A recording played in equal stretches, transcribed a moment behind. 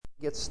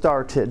Get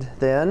started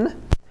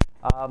then.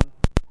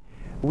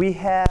 We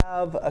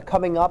have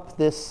coming up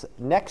this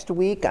next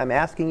week, I'm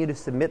asking you to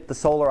submit the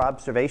solar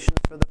observations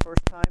for the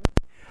first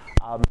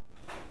time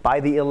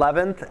by the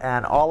 11th,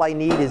 and all I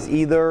need is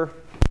either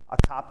a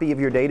copy of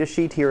your data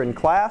sheet here in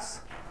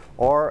class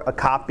or a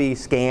copy,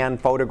 scan,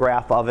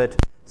 photograph of it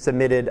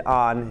submitted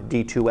on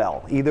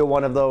D2L. Either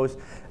one of those,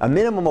 a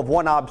minimum of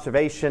one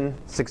observation,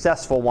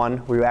 successful one,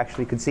 where you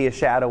actually could see a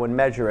shadow and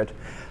measure it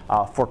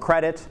for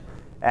credit.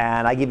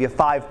 And I give you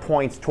 5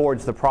 points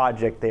towards the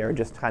project there,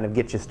 just to kind of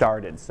get you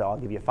started. So I'll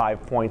give you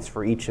 5 points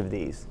for each of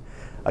these.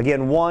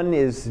 Again, one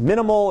is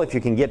minimal. If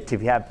you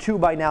have two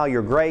by now,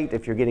 you're great.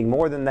 If you're getting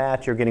more than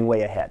that, you're getting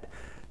way ahead.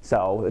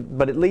 So,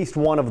 but at least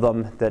one of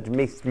them that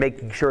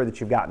making sure that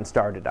you've gotten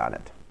started on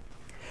it.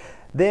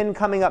 Then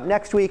coming up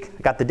next week,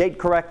 I got the date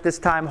correct this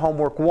time.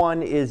 Homework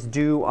 1 is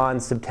due on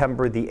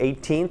September the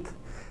 18th.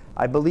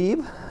 I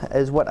believe,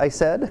 is what I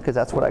said, because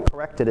that's what I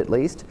corrected at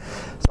least.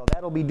 So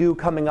that'll be due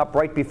coming up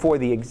right before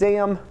the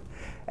exam.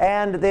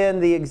 And then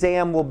the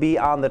exam will be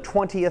on the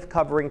 20th,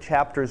 covering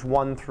chapters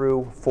 1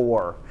 through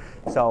 4.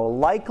 So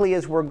likely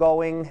as we're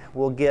going,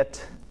 we'll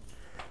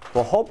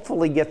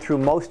hopefully get through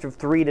most of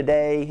 3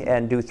 today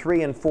and do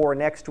 3 and 4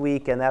 next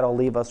week, and that'll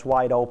leave us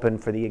wide open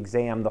for the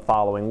exam the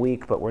following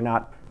week, but we're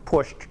not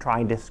pushed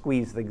trying to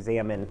squeeze the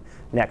exam in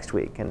next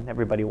week. And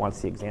everybody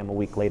wants the exam a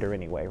week later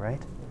anyway,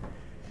 right?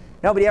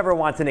 Nobody ever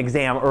wants an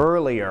exam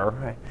earlier,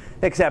 right?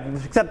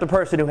 except the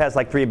person who has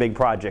like 3 big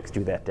projects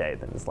due that day.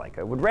 Then it's like,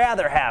 I would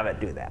rather have it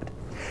do that.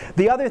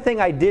 The other thing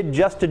I did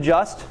just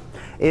adjust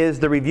is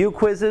the review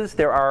quizzes.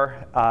 There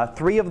are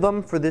 3 of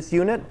them for this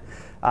unit.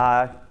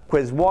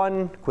 Quiz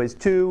 1, quiz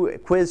 2,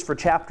 quiz for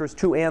chapters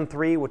 2 and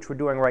 3, which we're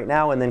doing right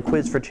now, and then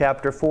quiz for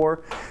chapter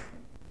 4.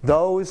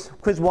 Those,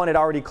 quiz 1 had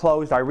already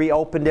closed. I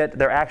reopened it.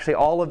 They're actually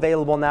all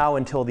available now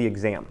until the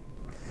exam.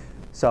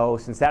 So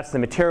since that's the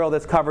material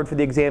that's covered for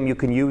the exam, you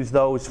can use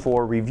those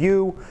for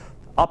review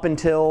up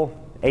until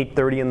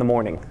 8:30 in the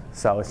morning.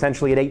 So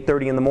essentially at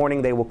 8:30 in the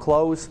morning they will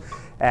close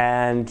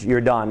and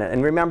you're done.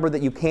 And remember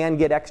that you can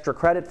get extra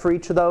credit for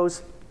each of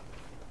those.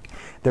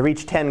 They're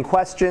each 10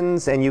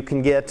 questions, and you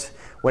can get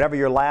whatever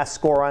your last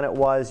score on it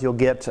was, you'll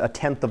get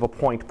 1/10 of a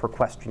point per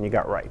question you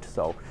got right.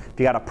 So if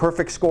you got a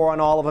perfect score on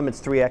all of them, it's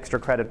 3 extra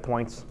credit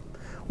points,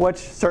 which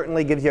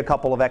certainly gives you a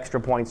couple of extra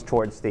points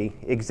towards the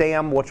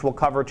exam, which will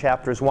cover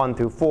chapters 1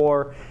 through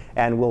 4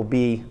 and will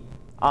be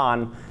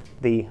on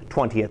the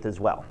 20th as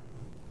well.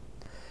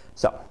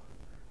 So,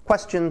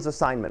 questions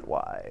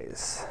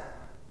assignment-wise?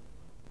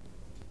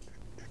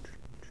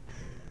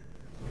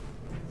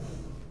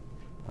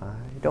 I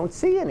don't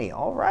see any.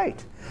 All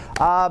right.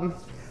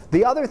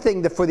 The other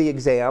thing for the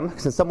exam,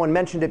 since someone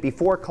mentioned it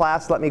before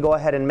class, let me go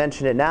ahead and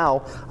mention it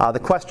now. The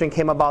question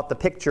came about the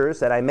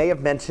pictures, and I may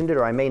have mentioned it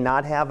or I may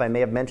not have. I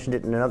may have mentioned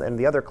it in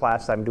the other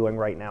class I'm doing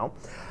right now.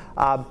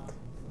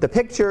 The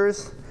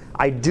pictures,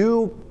 I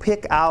do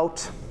pick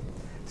out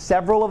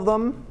several of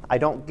them. I'm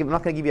not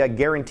going to give you a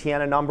guarantee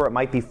on a number. It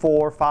might be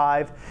 4 or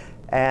 5.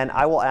 And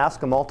I will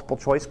ask a multiple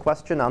choice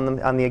question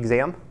on the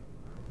exam.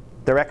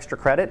 They're extra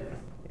credit,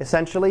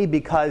 essentially,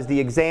 because the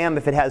exam,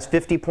 if it has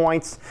 50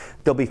 points,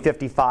 there'll be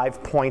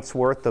 55 points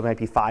worth. There might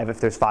be 5 if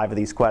there's 5 of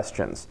these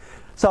questions.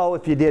 So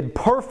if you did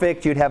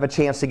perfect, you'd have a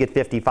chance to get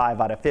 55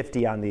 out of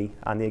 50 on the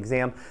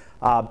exam.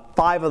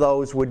 5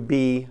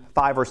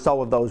 or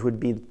so of those would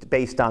be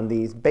based on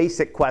these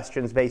basic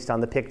questions based on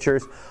the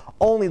pictures,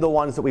 only the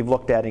ones that we've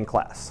looked at in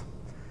class.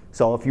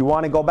 So if you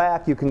want to go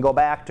back, you can go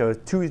back to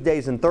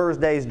Tuesdays and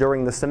Thursdays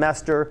during the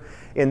semester.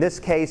 In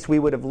this case, we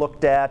would have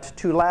looked at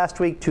 2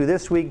 last week, 2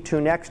 this week, 2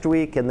 next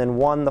week, and then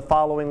 1 the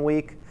following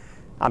week.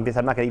 I'm not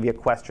going to give you a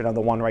question on the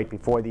one right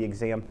before the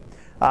exam.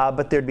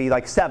 But there'd be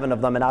like 7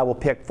 of them, and I will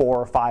pick 4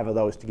 or 5 of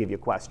those to give you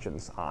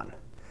questions on.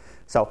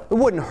 So it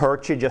wouldn't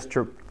hurt you just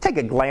to take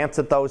a glance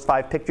at those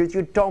 5 pictures.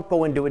 You don't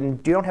go into it,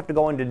 and you don't have to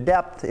go into in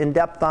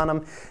depth on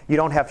them. You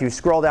don't have to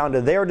scroll down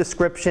to their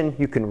description.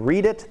 You can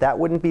read it. That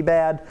wouldn't be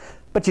bad.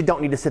 But you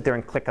don't need to sit there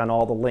and click on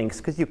all the links,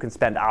 because you can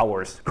spend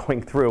hours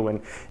going through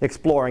and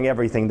exploring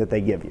everything that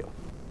they give you.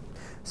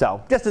 So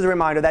just as a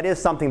reminder, that is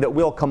something that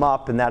will come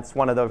up, and that's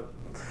one of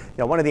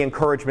the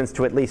encouragements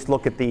to at least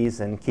look at these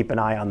and keep an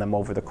eye on them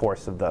over the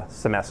course of the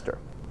semester.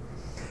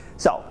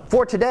 So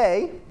for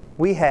today,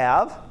 we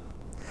have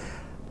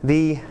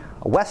the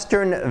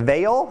Western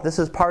Veil. This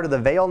is part of the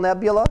Veil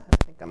Nebula. I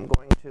think I'm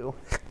going to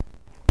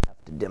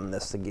have to dim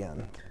this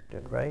again.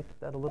 Right? Is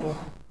that a little?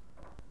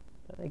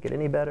 Did I make it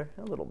any better?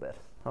 A little bit.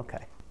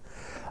 Okay.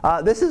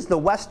 This is the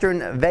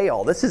Western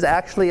Veil. This is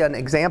actually an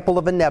example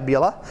of a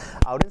nebula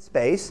out in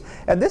space.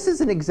 And this is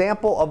an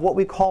example of what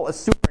we call a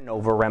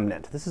supernova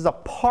remnant. This is a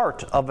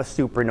part of a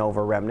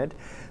supernova remnant.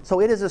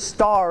 So it is a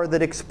star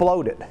that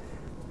exploded.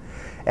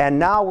 And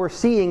now we're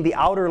seeing the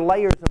outer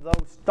layers of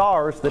those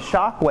stars, the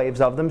shock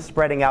waves of them,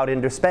 spreading out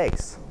into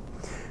space.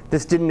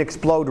 This didn't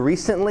explode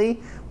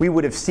recently. We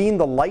would have seen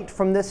the light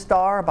from this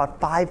star about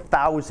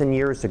 5,000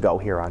 years ago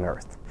here on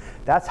Earth.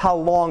 That's how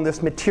long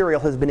this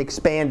material has been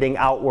expanding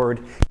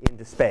outward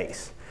into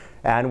space.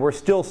 And we're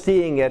still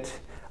seeing it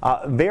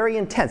Very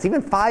intense.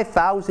 Even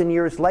 5,000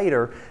 years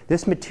later,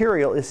 this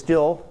material is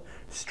still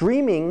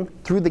streaming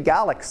through the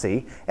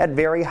galaxy at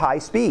very high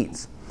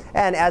speeds.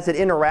 And as it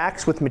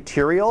interacts with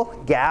material,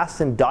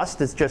 gas and dust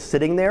that's just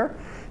sitting there,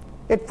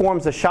 it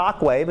forms a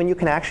shock wave, and you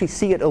can actually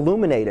see it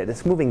illuminated.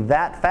 It's moving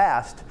that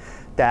fast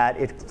that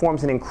it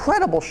forms an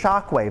incredible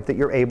shock wave that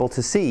you're able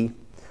to see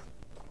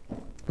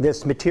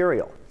this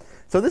material.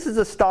 So this is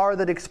a star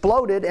that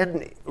exploded,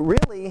 and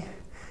really,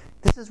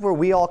 this is where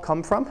we all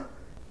come from.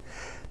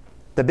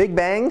 The Big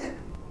Bang,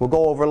 we'll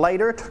go over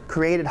later,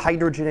 created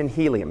hydrogen and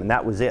helium, and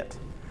that was it.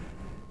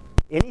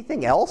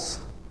 Anything else?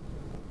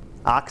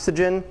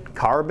 Oxygen,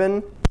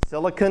 carbon,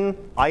 silicon,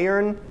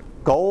 iron,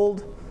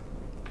 gold,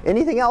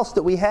 anything else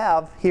that we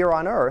have here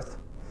on Earth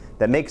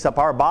that makes up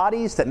our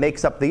bodies, that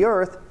makes up the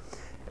Earth,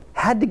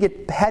 had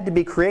to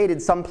be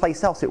created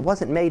someplace else. It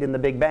wasn't made in the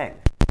Big Bang.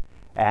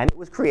 And it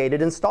was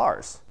created in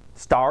stars.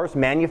 Stars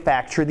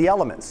manufacture the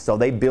elements. So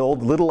they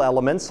build little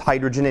elements,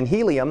 hydrogen and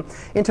helium,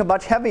 into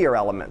much heavier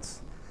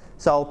elements.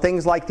 So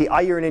things like the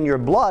iron in your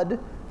blood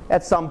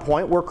at some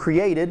point were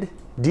created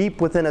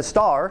deep within a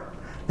star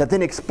that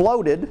then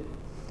exploded,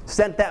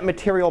 sent that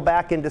material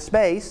back into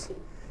space,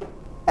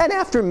 and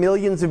after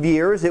millions of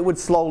years it would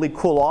slowly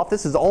cool off.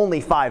 This is only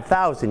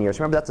 5,000 years.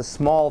 Remember, that's a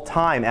small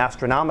time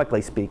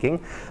astronomically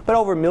speaking. But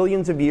over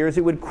millions of years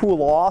it would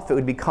cool off. It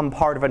would become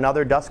part of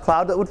another dust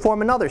cloud that would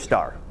form another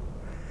star.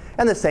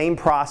 And the same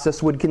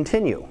process would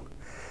continue.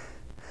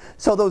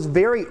 So those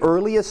very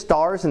earliest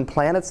stars and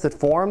planets that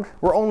formed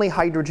were only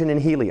hydrogen and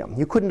helium.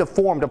 You couldn't have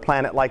formed a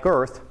planet like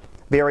Earth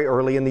very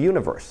early in the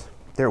universe.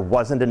 There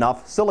wasn't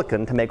enough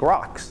silicon to make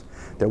rocks.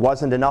 There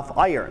wasn't enough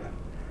iron.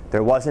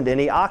 There wasn't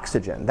any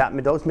oxygen.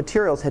 Those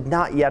materials had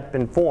not yet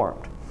been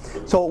formed.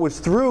 So it was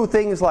through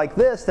things like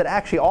this that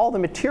actually all the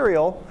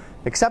material,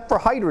 except for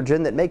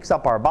hydrogen, that makes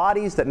up our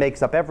bodies, that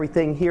makes up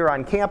everything here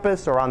on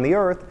campus or on the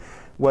Earth,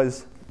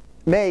 was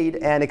made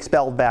and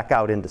expelled back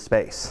out into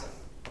space.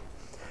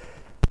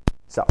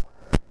 So,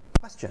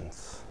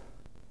 questions?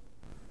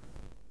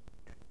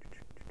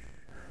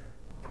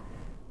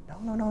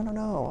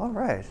 No. All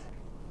right.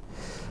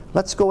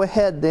 Let's go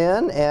ahead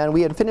then, and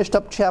we had finished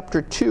up chapter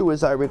 2,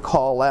 as I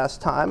recall, last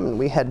time, and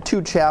we had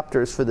 2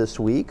 chapters for this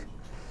week.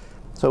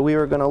 So we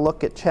were going to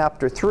look at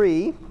chapter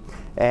 3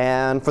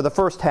 and for the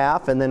first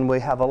half, and then we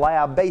have a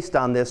lab based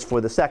on this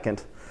for the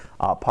second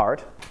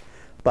part.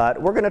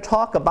 But we're going to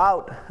talk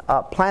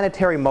about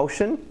planetary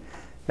motion.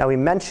 Now, we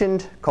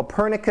mentioned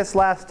Copernicus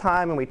last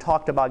time, and we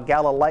talked about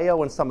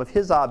Galileo and some of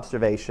his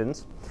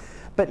observations.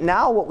 But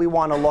now what we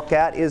want to look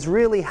at is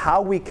really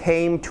how we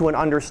came to an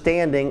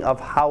understanding of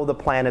how the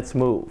planets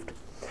moved.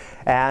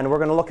 And we're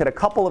going to look at a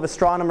couple of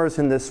astronomers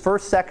in this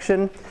first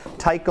section,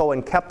 Tycho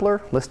and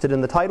Kepler, listed in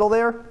the title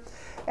there.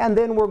 And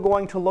then we're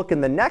going to look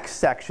in the next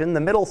section, the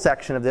middle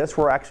section of this,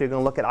 we're actually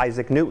going to look at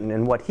Isaac Newton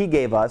and what he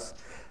gave us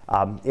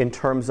in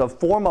terms of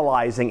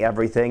formalizing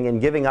everything and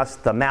giving us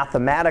the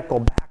mathematical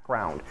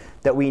background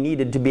that we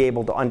needed to be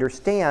able to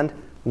understand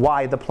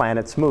why the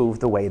planets move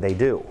the way they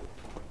do.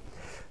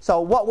 So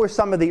what were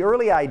some of the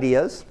early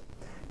ideas?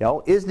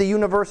 Is the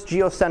universe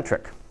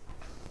geocentric?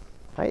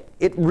 Right?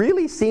 It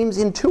really seems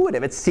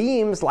intuitive. It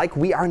seems like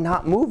we are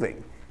not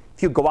moving.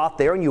 If you go out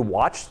there and you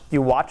watch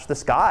the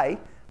sky,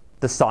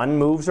 the sun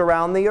moves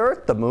around the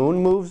Earth, the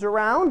moon moves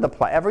around,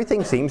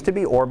 everything seems to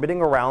be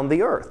orbiting around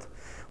the Earth.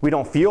 We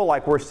don't feel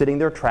like we're sitting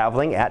there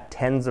traveling at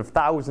tens of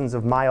thousands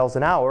of miles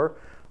an hour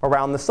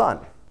around the sun,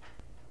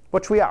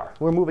 which we are.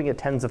 We're moving at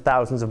tens of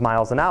thousands of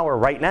miles an hour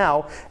right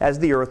now as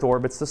the Earth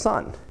orbits the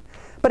sun.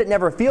 But it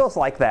never feels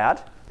like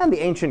that, and the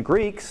ancient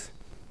Greeks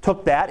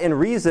took that and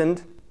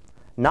reasoned,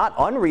 not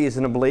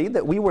unreasonably,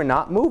 that we were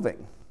not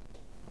moving.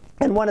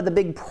 And one of the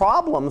big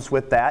problems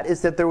with that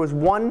is that there was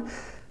one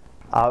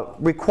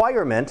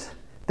requirement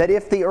that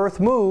if the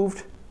Earth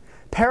moved,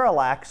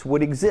 parallax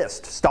would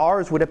exist.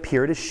 Stars would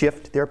appear to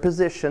shift their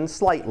position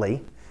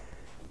slightly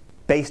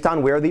based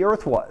on where the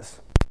Earth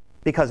was.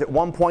 Because at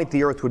one point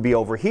the Earth would be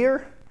over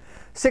here.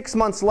 6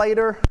 months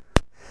later,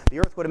 the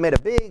Earth would have made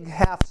a big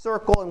half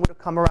circle and would have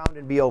come around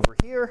and be over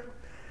here.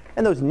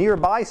 And those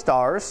nearby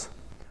stars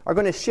are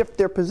going to shift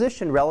their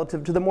position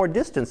relative to the more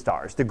distant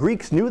stars. The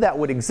Greeks knew that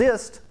would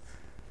exist,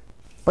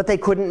 but they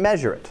couldn't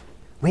measure it.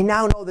 We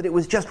now know that it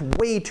was just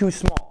way too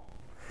small.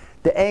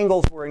 The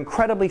angles were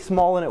incredibly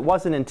small, and it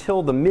wasn't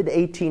until the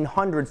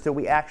mid-1800s that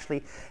we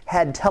actually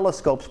had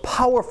telescopes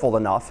powerful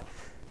enough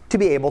to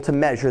be able to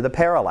measure the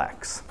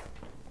parallax.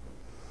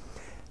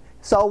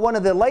 So one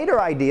of the later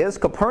ideas,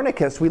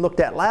 Copernicus, we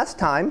looked at last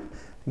time,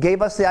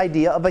 gave us the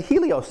idea of a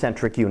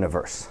heliocentric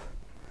universe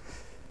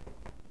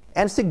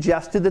and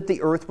suggested that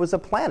the Earth was a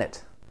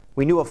planet.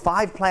 We knew of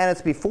 5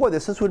 planets before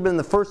this. This would have been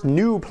the first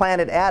new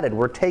planet added.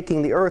 We're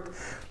taking the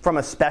Earth from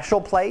a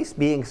special place,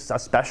 being a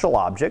special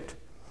object,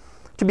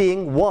 to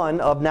being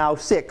one of now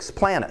 6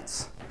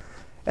 planets.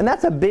 And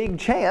that's a big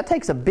change. That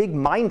takes a big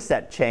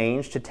mindset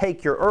change to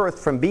take your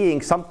Earth from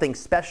being something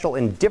special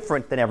and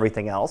different than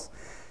everything else,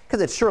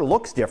 because it sure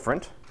looks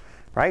different,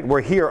 right?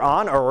 We're here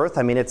on Earth.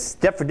 I mean, it's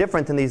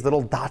different than these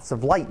little dots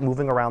of light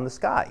moving around the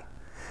sky.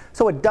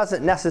 So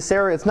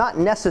it's not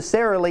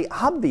necessarily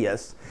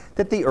obvious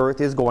that the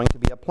Earth is going to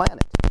be a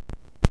planet.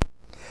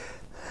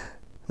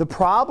 The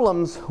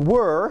problems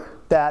were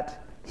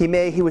that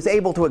he was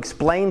able to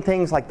explain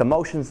things like the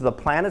motions of the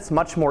planets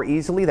much more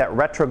easily, that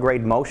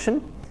retrograde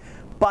motion,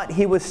 but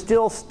he was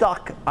still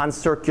stuck on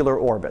circular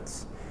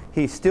orbits.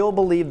 He still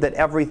believed that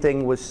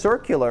everything was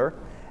circular,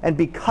 and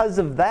because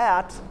of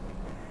that,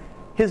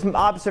 his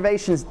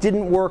observations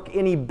didn't work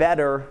any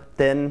better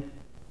than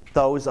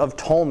those of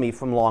Ptolemy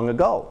from long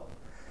ago.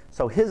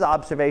 So his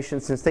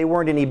observations, since they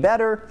weren't any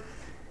better,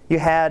 you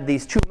had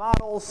these two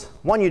models,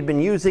 one you'd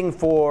been using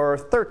for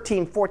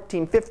 13,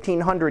 14,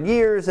 1500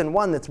 years, and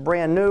one that's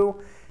brand new.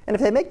 And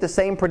if they make the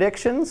same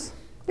predictions,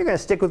 you're going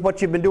to stick with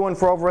what you've been doing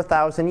for over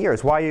 1,000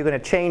 years. Why are you going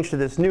to change to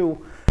this new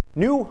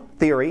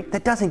theory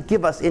that doesn't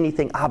give us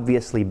anything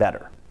obviously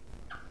better?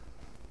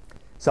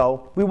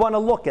 So we want to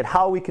look at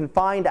how we can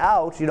find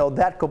out,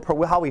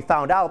 how we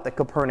found out that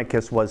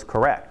Copernicus was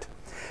correct.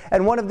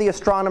 And one of the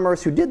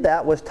astronomers who did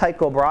that was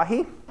Tycho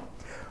Brahe,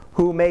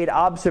 who made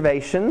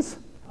observations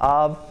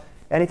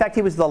and in fact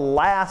he was the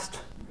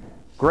last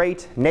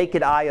great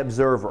naked eye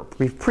observer,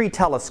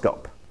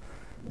 pre-telescope.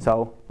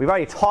 So we've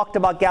already talked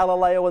about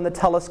Galileo and the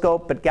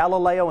telescope, but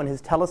Galileo and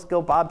his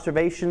telescope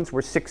observations were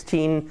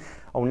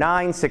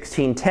 1609,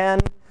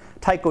 1610.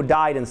 Tycho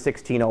died in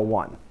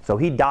 1601. So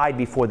he died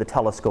before the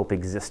telescope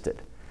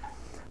existed.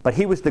 But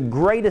he was the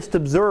greatest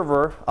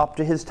observer up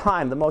to his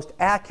time, the most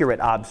accurate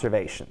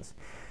observations.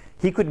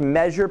 He could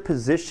measure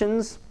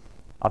positions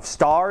of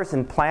stars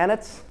and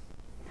planets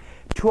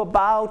to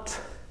about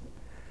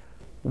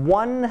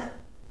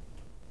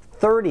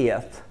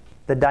 1/30th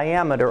the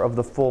diameter of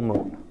the full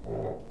moon.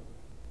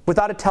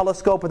 Without a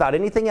telescope, without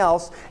anything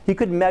else, he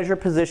could measure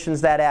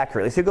positions that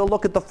accurately. So you go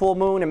look at the full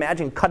moon,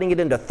 imagine cutting it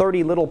into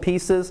 30 little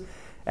pieces,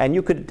 and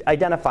you could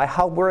identify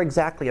where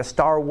exactly a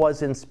star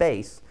was in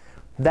space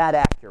that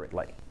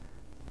accurately.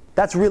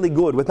 That's really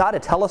good. Without a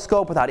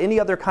telescope, without any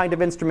other kind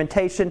of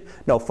instrumentation,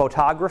 no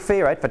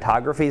photography, right?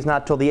 Photography is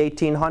not till the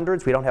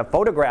 1800s. We don't have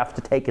photographs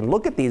to take and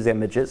look at these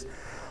images.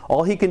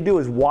 All he can do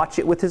is watch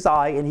it with his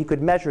eye, and he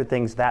could measure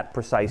things that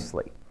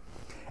precisely.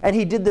 And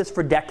he did this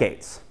for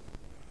decades.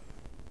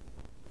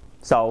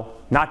 So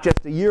not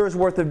just a year's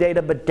worth of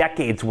data, but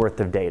decades worth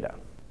of data.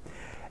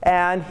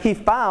 And he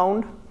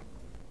found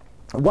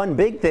one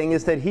big thing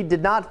is that he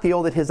did not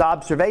feel that his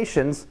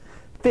observations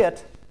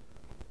fit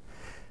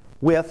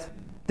with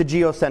the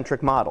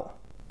geocentric model.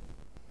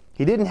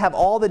 He didn't have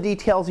all the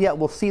details yet.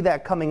 We'll see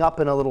that coming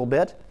up in a little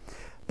bit.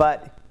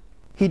 But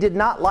he did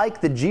not like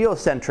the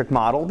geocentric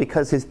model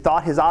because he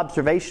thought his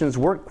observations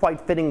weren't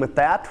quite fitting with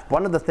that.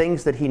 One of the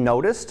things that he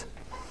noticed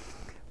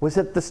was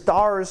that the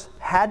stars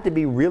had to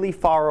be really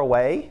far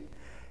away,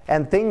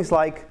 and things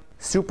like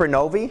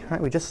supernovae, right?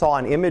 We just saw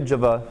an image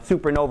of a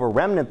supernova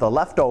remnant, the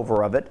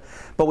leftover of it.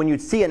 But when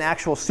you'd see an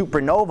actual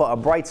supernova, a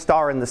bright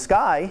star in the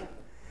sky,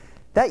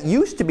 that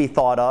used to be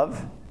thought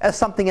of as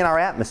something in our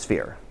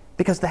atmosphere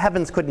because the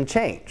heavens couldn't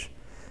change.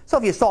 So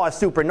if you saw a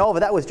supernova,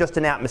 that was just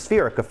an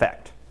atmospheric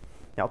effect.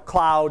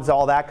 Clouds,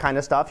 all that kind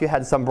of stuff. You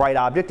had some bright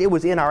object. It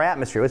was in our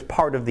atmosphere. It was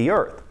part of the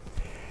Earth.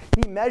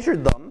 He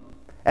measured them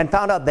and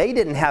found out they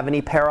didn't have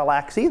any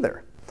parallax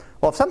either.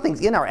 Well, if something's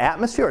in our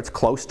atmosphere, it's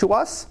close to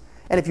us.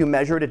 And if you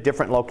measure it at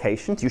different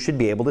locations, you should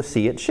be able to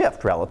see it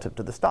shift relative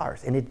to the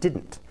stars. And it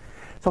didn't.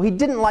 So he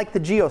didn't like the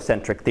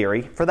geocentric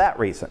theory for that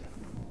reason.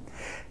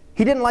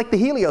 He didn't like the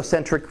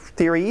heliocentric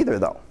theory either,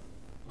 though,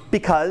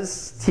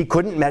 because he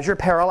couldn't measure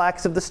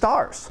parallax of the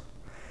stars.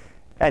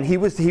 And he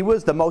was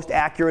the most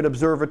accurate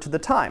observer to the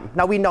time.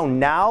 Now we know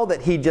now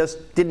that he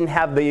just didn't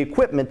have the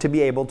equipment to be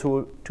able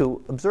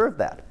to observe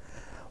that.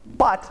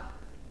 But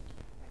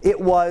he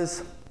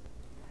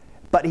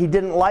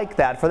didn't like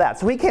that for that.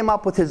 So he came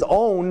up with his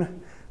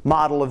own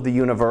model of the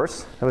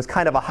universe. It was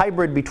kind of a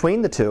hybrid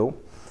between the two.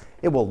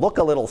 It will look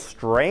a little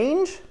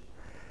strange,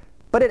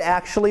 but it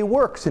actually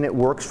works, and it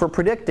works for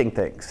predicting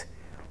things.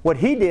 What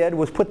he did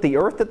was put the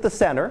Earth at the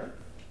center.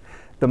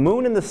 The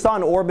moon and the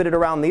sun orbited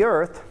around the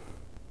Earth.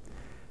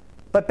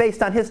 But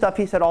based on his stuff,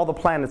 he said all the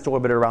planets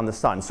orbited around the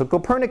sun. So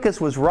Copernicus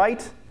was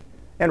right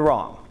and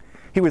wrong.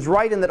 He was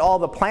right in that all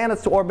the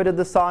planets orbited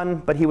the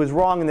sun, but he was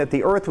wrong in that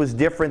the Earth was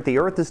different. The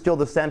Earth is still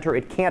the center.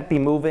 It can't be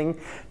moving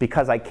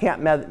because I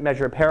can't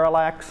measure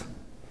parallax.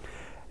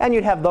 And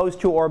you'd have those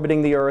two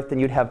orbiting the Earth, and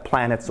you'd have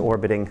planets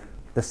orbiting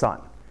the sun.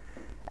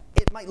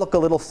 It might look a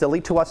little silly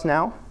to us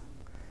now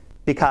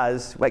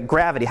because, like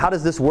gravity, how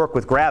does this work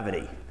with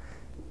gravity?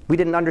 We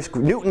didn't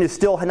understand. Newton is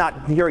still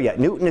not here yet.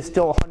 Newton is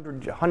still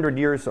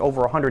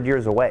over 100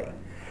 years away.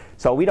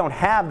 So we don't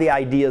have the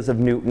ideas of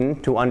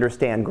Newton to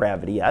understand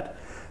gravity yet.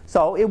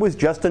 So it was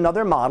just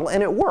another model,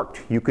 and it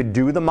worked. You could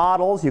do the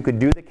models, you could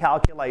do the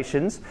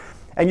calculations,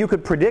 and you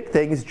could predict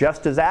things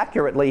just as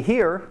accurately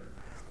here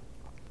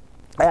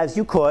as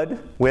you could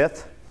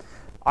with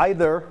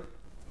either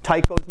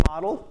Tycho's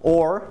model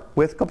or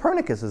with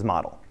Copernicus's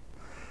model.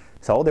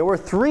 So there were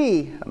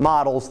three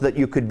models that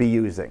you could be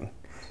using.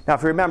 Now,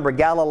 if you remember,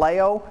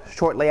 Galileo,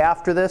 shortly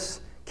after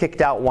this,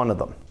 kicked out one of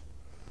them.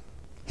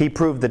 He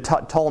proved that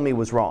Ptolemy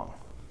was wrong.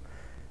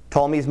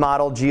 Ptolemy's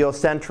model,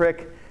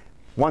 geocentric.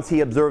 Once he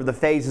observed the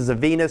phases of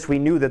Venus, we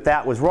knew that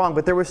that was wrong,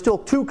 but there were still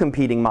two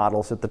competing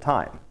models at the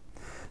time.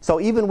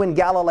 So even when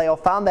Galileo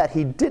found that,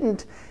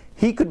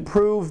 he could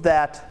prove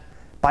that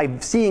by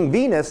seeing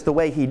Venus the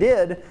way he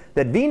did,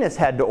 that Venus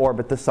had to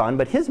orbit the sun,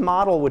 but his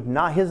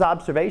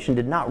observation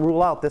did not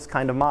rule out this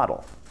kind of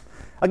model.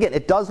 Again,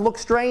 it does look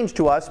strange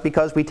to us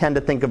because we tend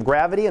to think of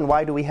gravity and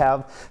why do we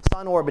have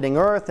sun orbiting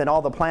Earth and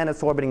all the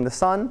planets orbiting the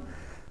sun,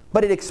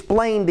 but it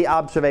explained the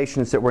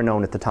observations that were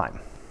known at the time.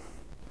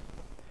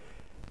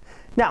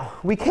 Now,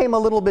 we came a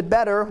little bit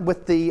better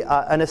with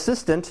an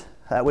assistant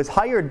that was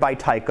hired by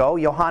Tycho,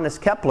 Johannes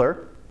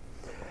Kepler,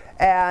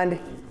 and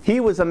he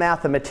was a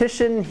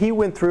mathematician. He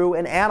went through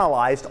and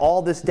analyzed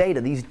all this data,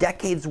 these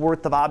decades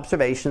worth of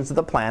observations of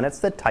the planets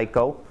that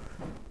Tycho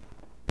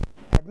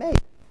had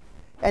made.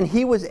 And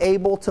he was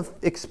able to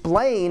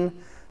explain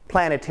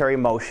planetary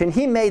motion.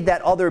 He made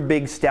that other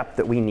big step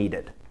that we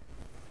needed.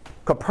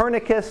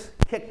 Copernicus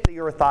kicked the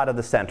Earth out of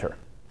the center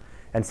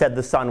and said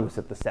the sun was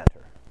at the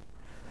center.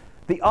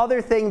 The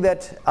other thing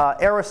that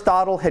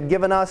Aristotle had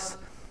given us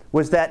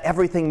was that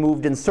everything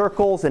moved in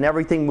circles and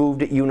everything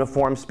moved at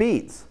uniform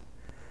speeds.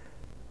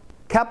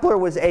 Kepler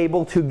was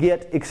able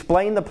to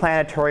explain the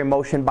planetary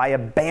motion by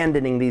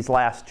abandoning these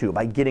last two,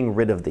 by getting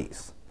rid of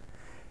these.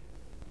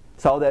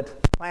 So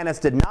that planets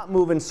did not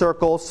move in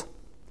circles,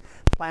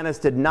 planets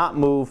did not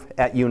move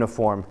at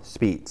uniform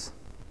speeds.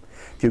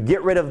 If you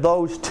get rid of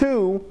those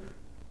two,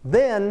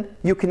 then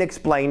you can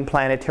explain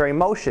planetary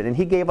motion. And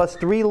he gave us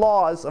 3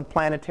 laws of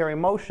planetary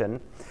motion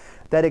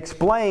that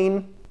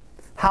explain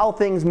how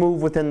things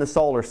move within the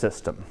solar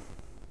system.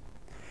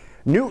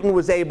 Newton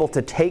was able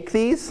to take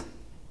these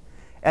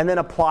and then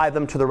apply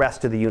them to the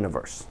rest of the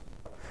universe.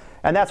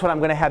 And that's what I'm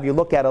going to have you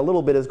look at a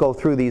little bit, is go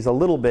through these a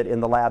little bit in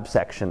the lab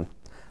section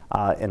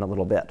in a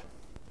little bit.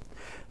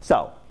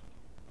 So,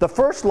 the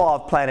first law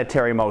of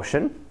planetary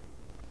motion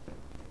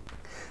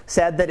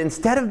said that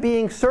instead of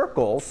being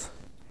circles,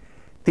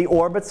 the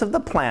orbits of the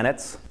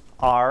planets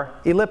are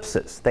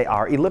ellipses. They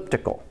are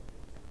elliptical.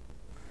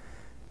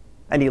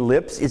 An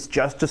ellipse is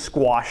just a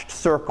squashed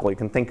circle. You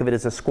can think of it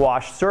as a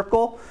squashed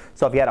circle.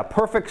 So if you had a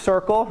perfect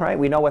circle, right,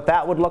 we know what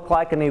that would look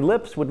like. An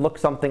ellipse would look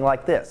something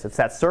like this. It's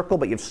that circle,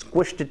 but you've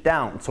squished it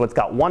down. So it's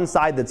got one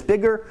side that's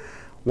bigger,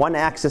 one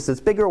axis that's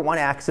bigger, one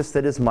axis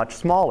that is much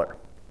smaller.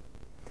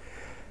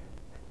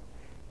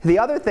 The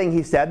other thing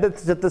he said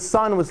is that the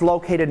sun was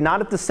located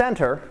not at the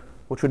center,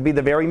 which would be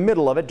the very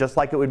middle of it, just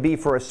like it would be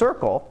for a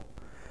circle,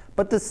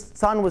 but the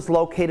sun was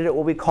located at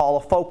what we call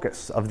a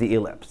focus of the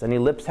ellipse. An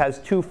ellipse has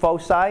 2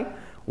 foci,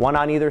 one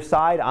on either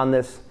side on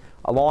this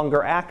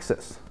longer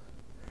axis.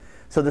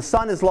 So the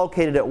sun is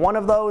located at one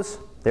of those,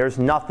 there's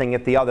nothing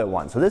at the other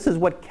one. So this is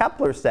what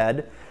Kepler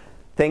said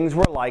things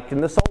were like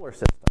in the solar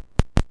system.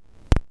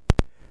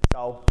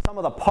 So some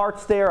of the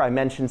parts there, I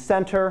mentioned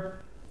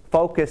center,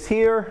 focus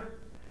here.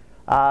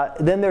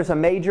 Then there's a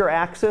major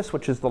axis,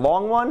 which is the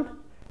long one,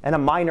 and a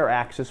minor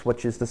axis,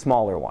 which is the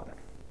smaller one.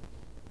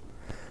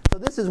 So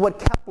this is what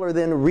Kepler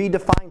then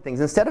redefined things.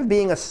 Instead of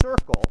being a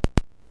circle,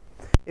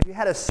 if you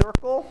had a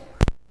circle,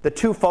 the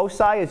 2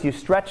 foci, as you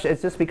stretch,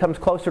 as this becomes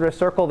closer to a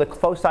circle, the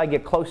foci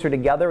get closer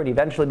together and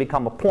eventually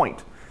become a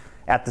point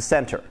at the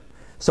center.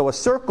 So a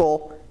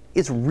circle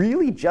is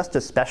really just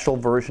a special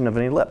version of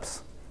an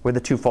ellipse, where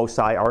the 2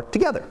 foci are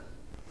together.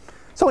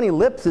 So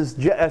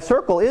a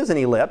circle is an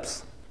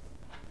ellipse,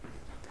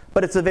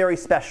 but it's a very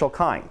special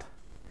kind.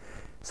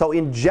 So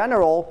in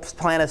general,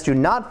 planets do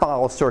not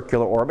follow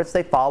circular orbits,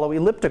 they follow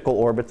elliptical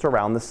orbits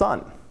around the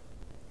sun.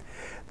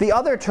 The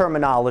other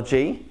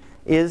terminology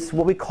is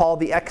what we call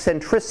the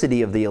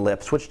eccentricity of the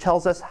ellipse, which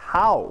tells us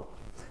how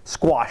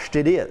squashed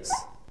it is.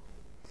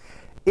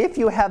 If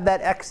you have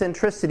that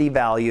eccentricity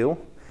value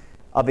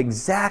of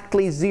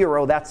exactly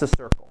 0, that's a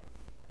circle.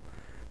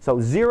 So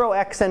 0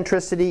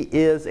 eccentricity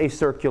is a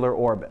circular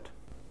orbit.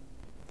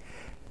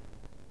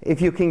 If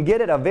you can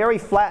get it a very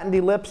flattened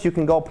ellipse, you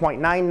can go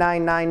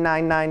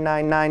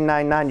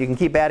 0.999999999. You can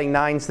keep adding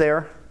 9s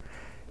there.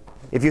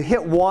 If you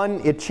hit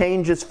 1, it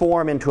changes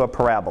form into a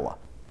parabola.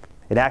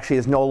 It actually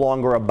is no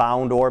longer a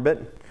bound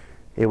orbit.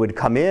 It would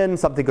come in,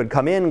 something could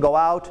come in, go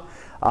out.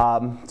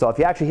 So if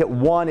you actually hit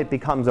 1, it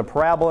becomes a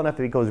parabola, and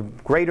if it goes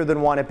greater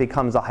than 1, it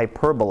becomes a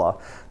hyperbola.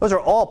 Those are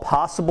all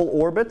possible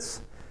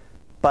orbits,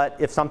 but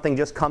if something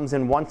just comes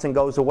in once and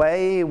goes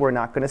away, we're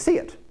not going to see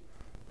it.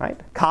 Right?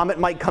 Comet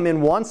might come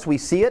in once, we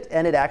see it,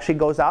 and it actually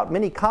goes out.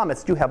 Many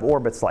comets do have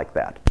orbits like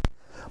that.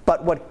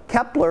 But what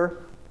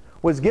Kepler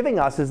was giving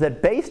us is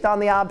that based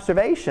on the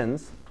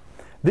observations,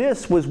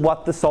 this was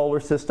what the solar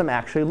system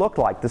actually looked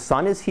like. The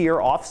sun is here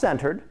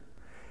off-centered,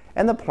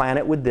 and the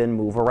planet would then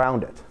move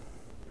around it.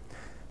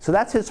 So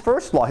that's his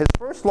first law. His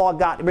first law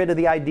got rid of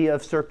the idea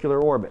of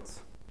circular orbits.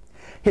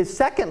 His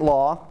second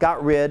law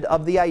got rid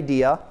of the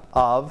idea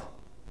of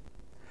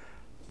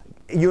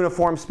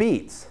uniform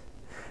speeds.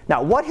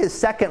 Now, what his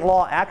second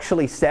law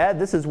actually said,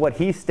 this is what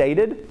he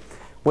stated,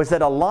 was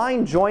that a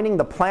line joining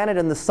the planet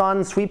and the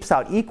sun sweeps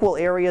out equal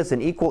areas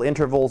in equal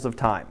intervals of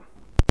time.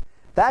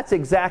 That's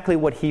exactly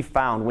what he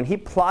found. When he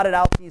plotted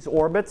out these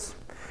orbits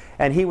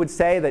And he would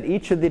say that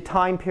each of the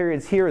time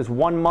periods here is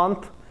 1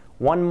 month,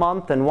 1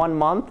 month, and 1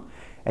 month.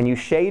 And you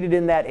shaded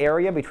in that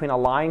area between a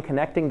line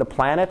connecting the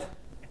planet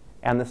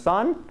and the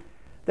sun,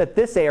 that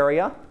this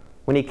area,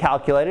 when he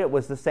calculated it,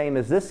 was the same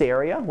as this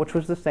area, which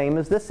was the same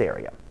as this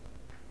area.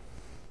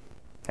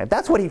 And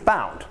that's what he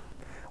found.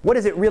 What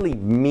does it really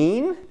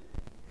mean?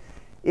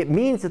 It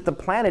means that the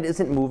planet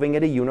isn't moving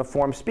at a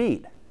uniform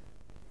speed.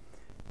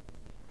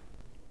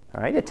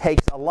 All right, it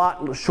takes a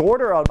lot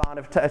shorter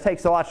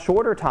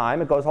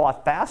time. It goes a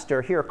lot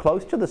faster here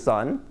close to the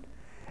sun,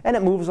 and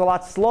it moves a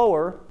lot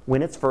slower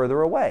when it's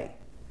further away.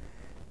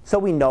 So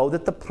we know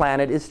that the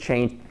planet is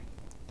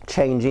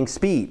changing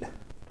speed.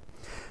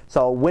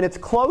 So when it's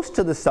close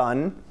to the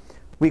sun,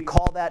 we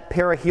call that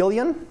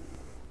perihelion.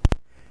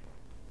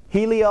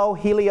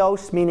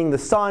 Helios meaning the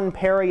sun,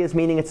 peri is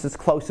meaning it's its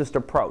closest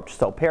approach.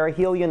 So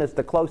perihelion is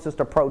the closest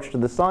approach to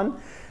the sun.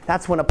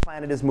 That's when a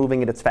planet is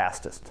moving at its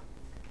fastest.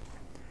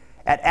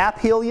 At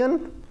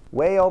aphelion,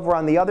 way over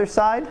on the other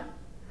side,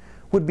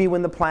 would be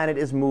when the planet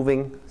is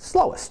moving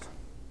slowest.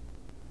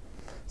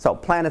 So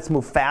planets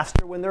move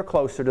faster when they're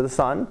closer to the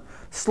sun,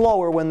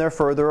 slower when they're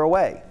further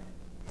away.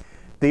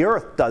 The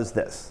Earth does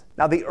this.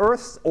 Now the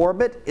Earth's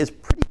orbit is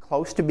pretty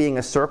close to being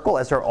a circle,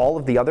 as are all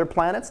of the other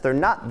planets. They're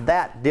not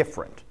that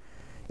different.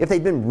 If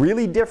they'd been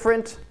really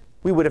different,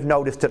 we would have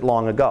noticed it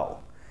long ago.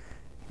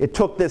 It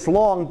took this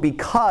long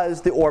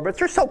because the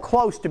orbits are so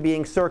close to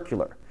being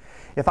circular.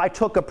 If I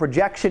took a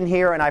projection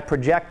here and I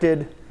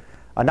projected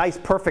a nice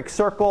perfect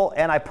circle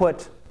and I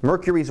put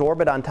Mercury's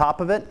orbit on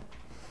top of it,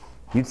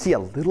 you'd see a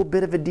little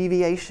bit of a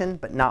deviation,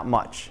 but not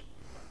much.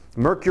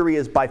 Mercury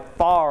is by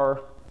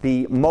far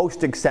the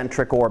most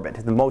eccentric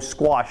orbit, the most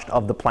squashed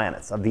of the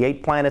planets. Of the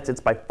 8 planets, it's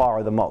by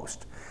far the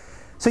most.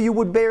 So you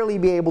would barely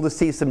be able to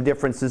see some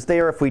differences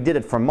there. If we did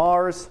it for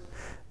Mars,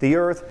 the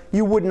Earth,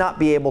 you would not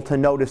be able to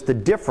notice the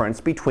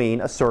difference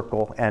between a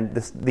circle and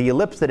the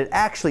ellipse that it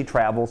actually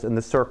travels in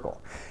the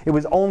circle. It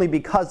was only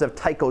because of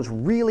Tycho's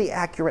really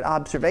accurate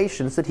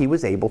observations that he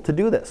was able to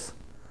do this.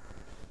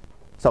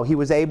 So he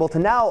was able to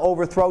now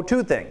overthrow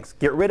 2 things.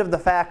 Get rid of the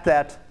fact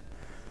that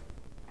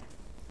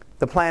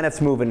the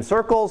planets move in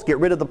circles, get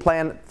rid of the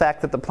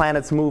fact that the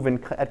planets move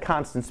at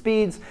constant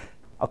speeds.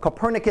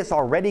 Copernicus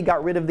already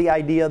got rid of the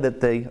idea that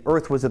the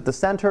Earth was at the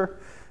center.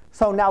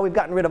 So now we've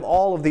gotten rid of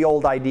all of the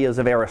old ideas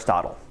of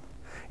Aristotle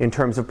in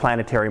terms of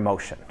planetary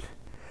motion.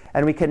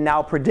 And we can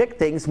now predict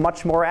things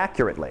much more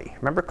accurately.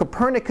 Remember,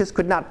 Copernicus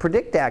could not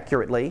predict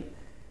accurately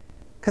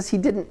because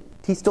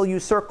he still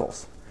used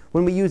circles.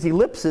 When we use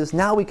ellipses,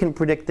 now we can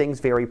predict things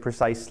very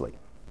precisely.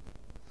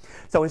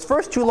 So his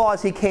first 2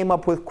 laws he came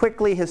up with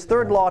quickly. His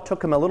 3rd law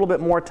took him a little bit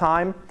more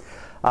time.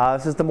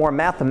 This is the more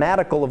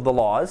mathematical of the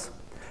laws.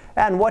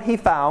 And what he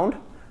found,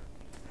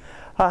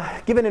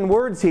 given in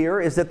words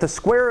here, is that the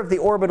square of the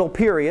orbital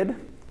period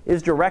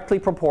is directly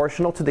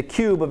proportional to the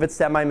cube of its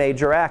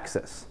semi-major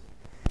axis.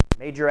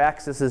 Major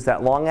axis is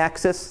that long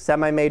axis.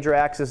 Semi-major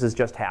axis is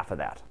just half of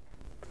that.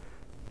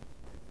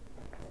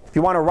 If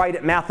you want to write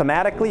it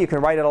mathematically, you can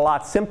write it a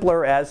lot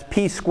simpler as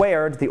p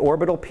squared, the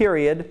orbital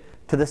period,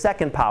 to the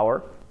 2nd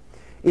power,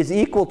 is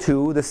equal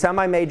to the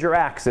semi-major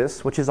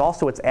axis, which is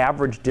also its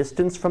average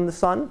distance from the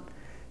sun,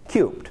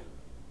 cubed.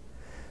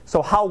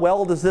 So how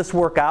well does this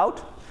work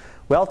out?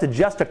 Well, to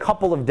just a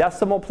couple of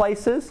decimal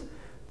places,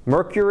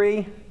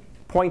 Mercury,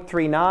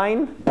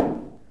 0.39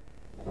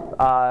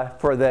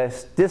 for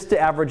the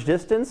average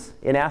distance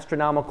in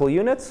astronomical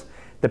units.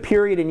 The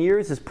period in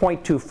years is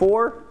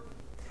 0.24.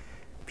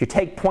 If you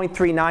take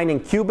 0.39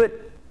 and cube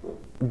it,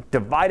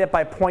 divide it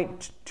by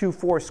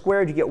 0.24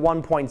 squared, you get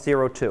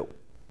 1.02.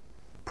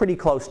 Pretty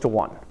close to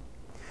 1.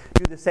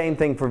 Do the same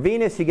thing for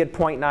Venus, you get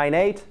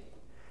 0.98.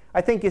 I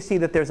think you see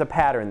that there's a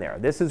pattern there.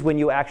 This is when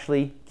you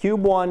actually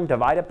cube 1,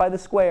 divide it by the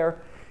square,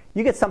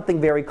 you get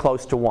something very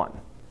close to 1.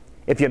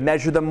 If you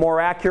measure them more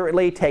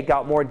accurately, take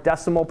out more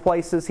decimal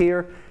places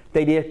here,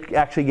 they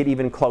actually get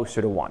even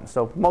closer to 1.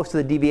 So most of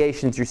the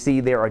deviations you see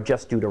there are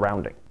just due to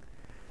rounding.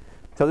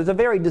 So there's a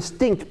very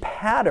distinct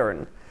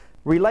pattern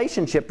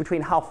relationship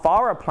between how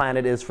far a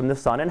planet is from the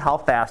sun and how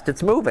fast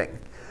it's moving.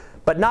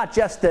 But not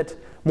just that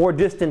more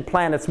distant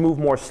planets move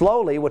more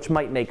slowly, which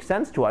might make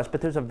sense to us, but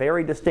there's a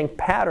very distinct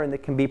pattern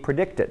that can be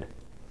predicted.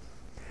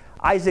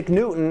 Isaac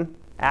Newton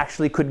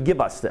actually could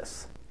give us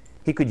this.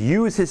 He could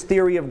use his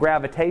theory of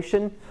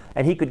gravitation,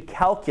 and he could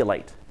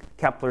calculate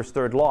Kepler's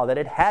 3rd law, that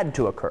it had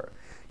to occur.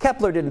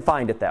 Kepler didn't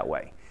find it that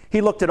way. He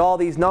looked at all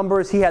these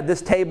numbers. He had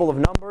this table of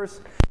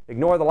numbers.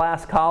 Ignore the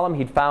last column.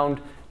 He'd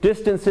found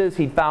distances.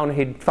 He'd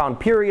found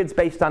periods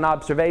based on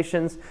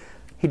observations.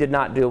 He did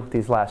not do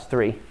these last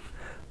 3.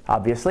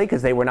 Obviously,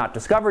 because they were not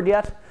discovered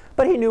yet,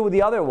 but he knew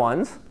the other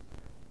ones,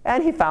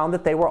 and he found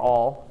that they were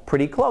all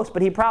pretty close.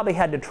 But he probably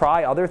had to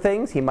try other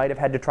things. He might have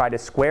had to try to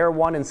square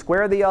one and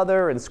square the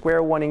other, and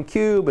square one and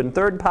cube, and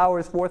 3rd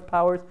powers, 4th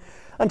powers,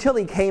 until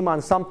he came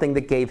on something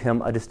that gave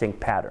him a distinct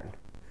pattern.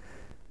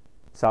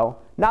 So,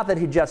 not that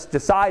he just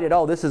decided,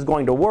 oh, this is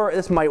going to work,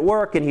 this might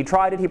work, and he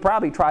tried it. He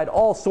probably tried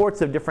all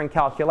sorts of different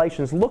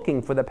calculations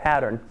looking for the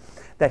pattern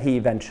that he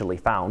eventually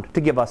found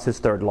to give us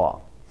his 3rd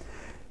law.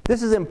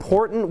 This is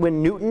important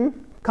when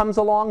Newton comes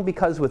along,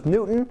 because with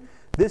Newton,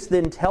 this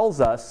then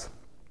tells us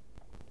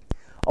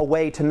a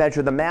way to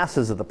measure the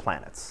masses of the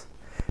planets.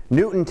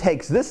 Newton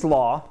takes this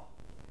law,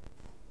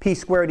 p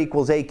squared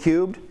equals a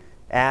cubed,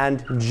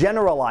 and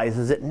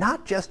generalizes it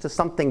not just to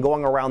something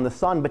going around the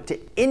sun, but to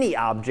any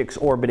objects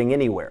orbiting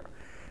anywhere.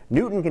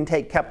 Newton can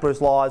take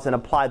Kepler's laws and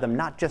apply them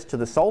not just to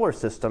the solar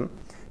system,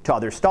 to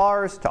other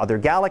stars, to other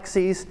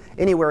galaxies,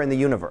 anywhere in the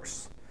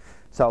universe.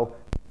 So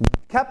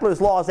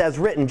Kepler's laws as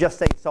written just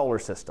say solar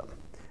system.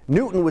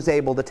 Newton was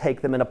able to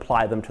take them and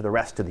apply them to the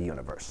rest of the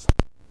universe.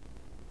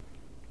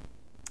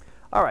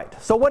 All right,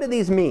 so what do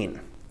these mean?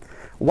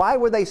 Why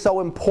were they so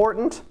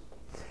important?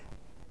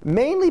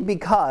 Mainly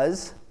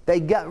because they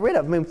got rid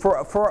of,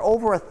 for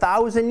over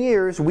 1,000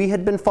 years, we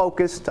had been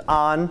focused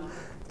on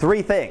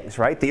three things,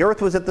 right? The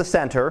Earth was at the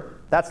center.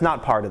 That's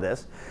not part of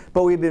this.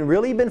 But we've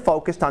really been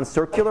focused on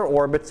circular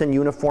orbits and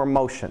uniform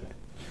motion.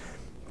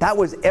 That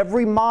was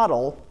every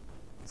model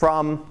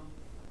from,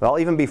 well,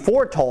 even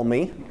before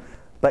Ptolemy,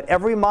 but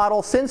every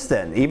model since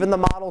then. Even the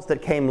models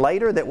that came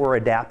later that were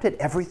adapted,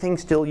 everything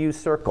still used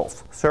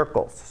circles,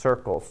 circles,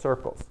 circles,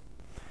 circles.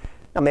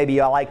 Now maybe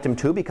you liked them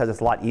too because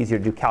it's a lot easier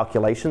to do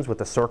calculations with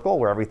a circle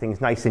where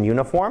everything's nice and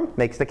uniform.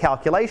 Makes the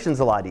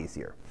calculations a lot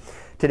easier.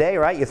 Today,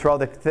 right, you throw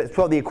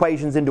the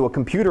equations into a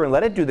computer and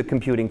let it do the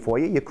computing for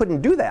you. You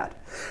couldn't do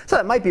that. So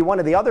that might be one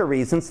of the other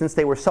reasons, since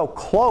they were so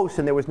close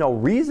and there was no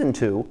reason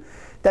to,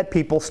 that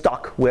people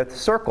stuck with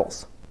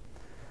circles.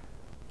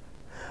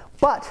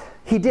 But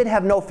he did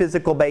have no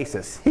physical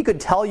basis. He could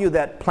tell you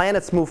that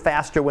planets move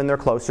faster when they're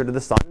closer to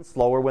the sun and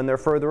slower when they're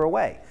further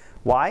away.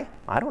 Why?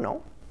 I don't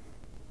know.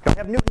 Don't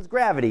have Newton's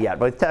gravity yet,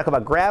 but if you talk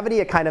about gravity,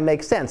 it kind of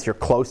makes sense. You're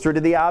closer to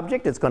the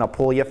object, it's going to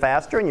pull you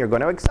faster, and you're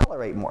going to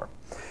accelerate more.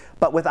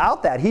 But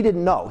without that, he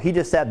didn't know. He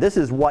just said, this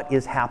is what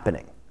is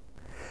happening.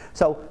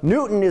 So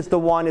Newton is the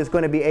one who's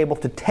going to be able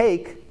to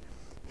take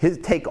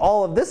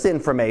all of this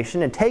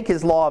information and take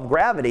his law of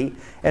gravity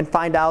and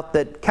find out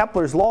that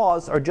Kepler's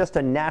laws are just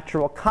a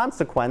natural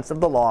consequence of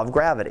the law of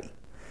gravity.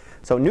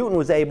 So Newton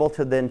was able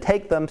to then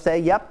take them, say,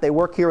 yep, they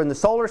work here in the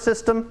solar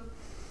system,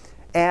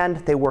 and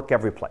they work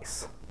every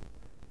place.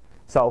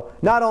 So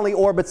not only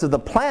orbits of the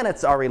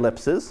planets are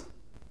ellipses,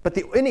 but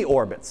any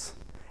orbits.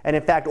 And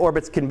in fact,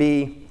 orbits can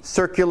be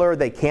circular,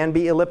 they can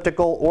be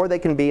elliptical, or they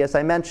can be, as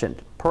I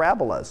mentioned,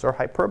 parabolas or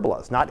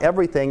hyperbolas. Not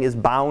everything is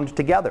bound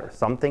together.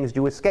 Some things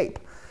do escape,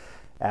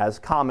 as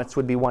comets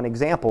would be one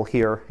example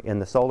here in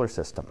the solar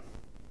system.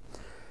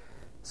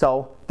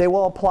 So they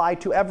will apply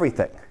to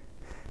everything.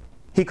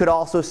 He could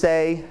also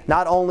say,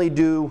 not only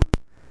do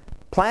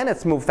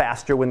planets move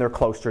faster when they're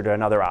closer to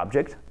another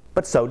object,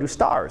 but so do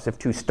stars. If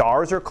two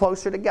stars are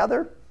closer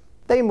together,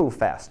 they move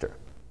faster.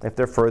 If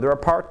they're further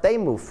apart, they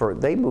move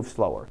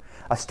slower.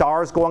 A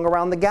star is going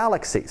around the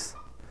galaxies.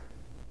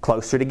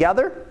 Closer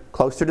together,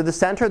 closer to the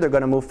center, they're going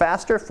to move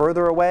faster.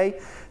 Further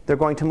away, they're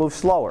going to move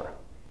slower.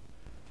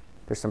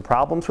 There's some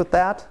problems with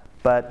that,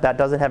 but that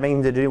doesn't have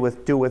anything to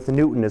do with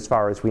Newton as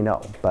far as we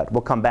know. But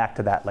we'll come back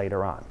to that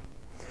later on.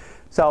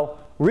 So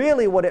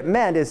really what it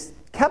meant is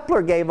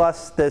Kepler gave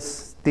us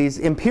these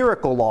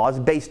empirical laws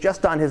based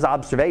just on his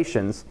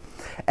observations,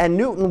 and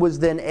Newton was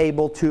then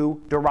able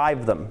to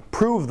derive them,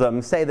 prove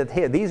them, say that,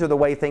 hey, these are the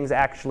way things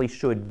actually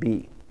should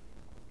be.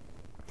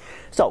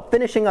 So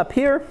finishing up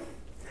here,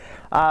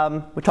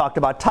 we talked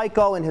about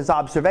Tycho and his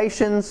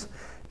observations.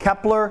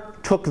 Kepler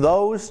took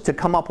those to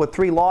come up with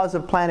 3 laws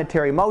of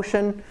planetary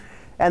motion,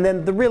 and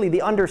then really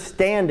the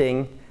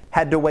understanding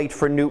had to wait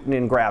for Newton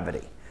and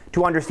gravity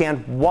to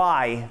understand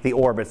why the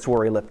orbits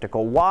were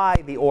elliptical, why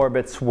the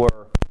orbits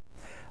were,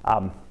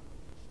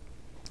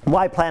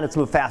 why planets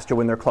move faster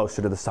when they're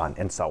closer to the sun,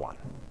 and so on.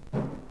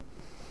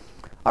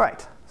 All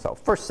right, so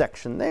first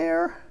section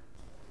there.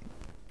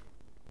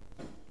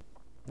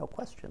 No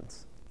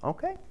questions.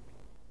 Okay.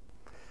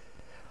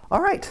 All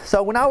right,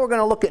 so now we're going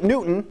to look at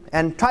Newton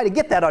and try to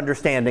get that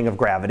understanding of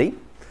gravity.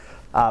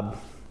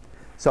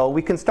 So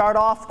we can start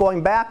off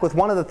going back with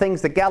one of the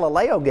things that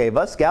Galileo gave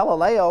us.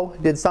 Galileo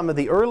did some of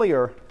the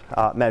earlier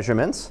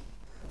measurements.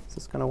 Is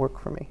this going to work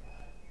for me?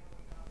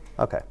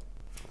 Okay.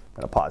 I'm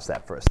going to pause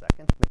that for a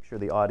second, make sure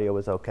the audio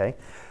is okay.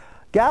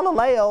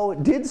 Galileo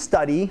did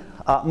study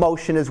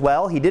motion as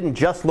well. He didn't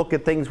just look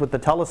at things with the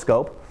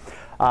telescope.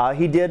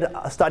 He did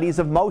studies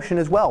of motion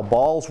as well.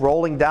 Balls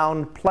rolling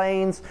down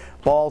planes,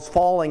 balls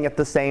falling at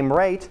the same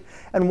rate.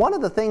 And one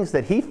of the things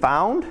that he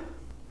found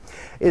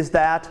is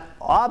that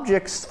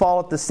objects fall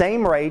at the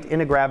same rate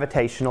in a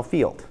gravitational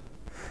field.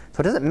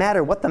 So it doesn't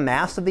matter what the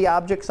mass of the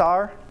objects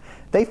are,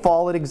 they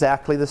fall at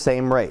exactly the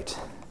same rate.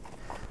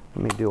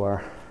 Let me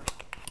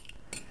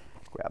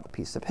grab a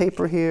piece of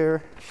paper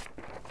here.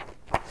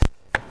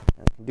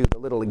 And do the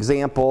little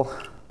example.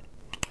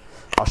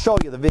 I'll show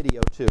you the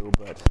video too,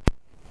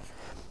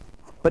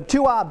 but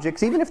 2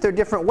 objects, even if they're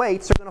different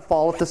weights, are going to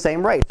fall at the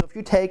same rate. So if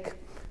you take,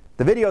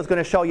 the video is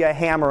going to show you a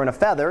hammer and a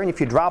feather, and if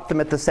you drop them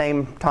at the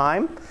same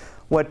time,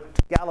 what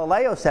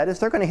Galileo said is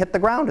they're going to hit the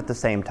ground at the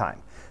same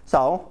time.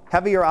 So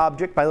heavier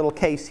object, my little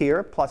case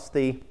here, plus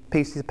the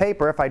pieces of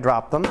paper, if I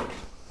drop them,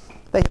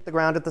 they hit the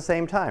ground at the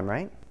same time,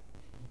 right?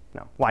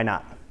 No. Why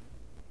not?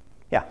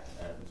 Yeah.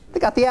 They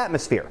got the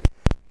atmosphere.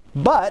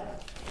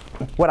 But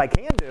what I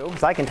can do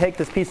is I can take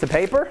this piece of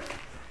paper.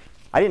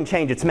 I didn't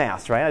change its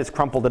mass, right? I just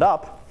crumpled it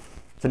up.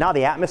 So now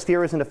the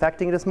atmosphere isn't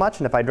affecting it as much.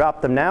 And if I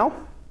drop them now,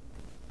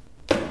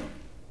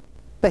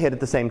 they hit at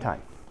the same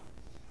time.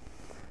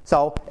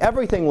 So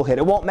everything will hit.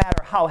 It won't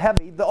matter how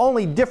heavy. The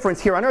only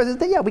difference here on Earth is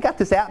that, yeah, we got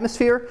this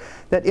atmosphere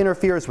that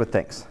interferes with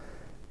things.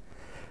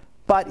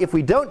 But if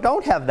we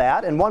don't have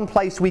that, and one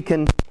place we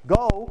can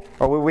go,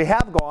 or where we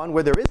have gone,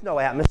 where there is no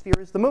atmosphere,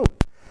 is the moon.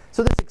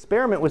 So this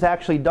experiment was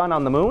actually done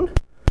on the moon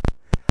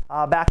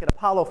back at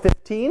Apollo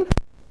 15.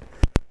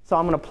 So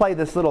I'm going to play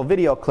this little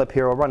video clip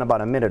here. It'll run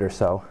about a minute or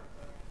so.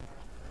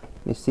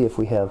 Let me see if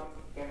we have...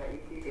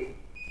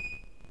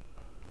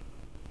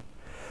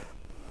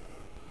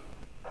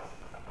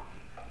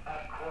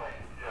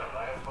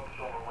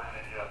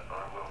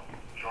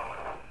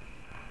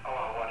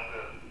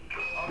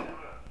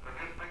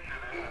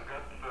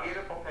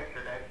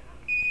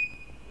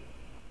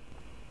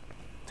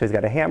 So he's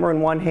got a hammer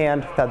in one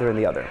hand, feather in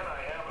the other.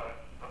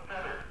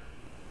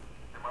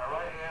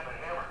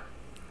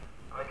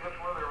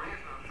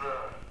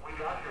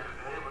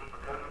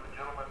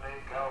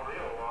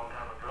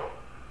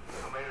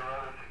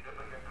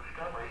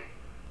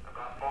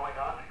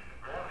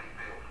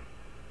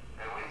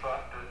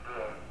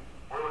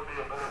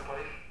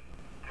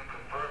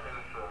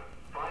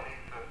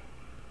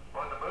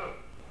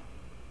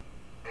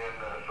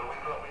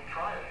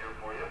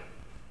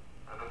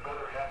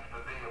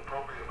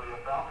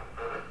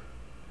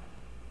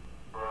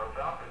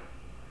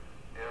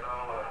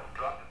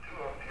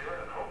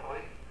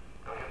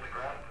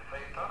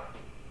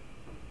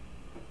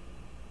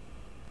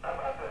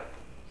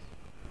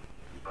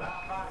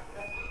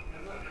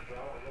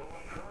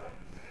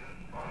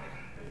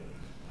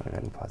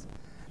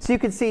 So you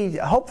can see,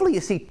 hopefully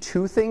you see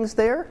two things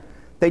there.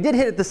 They did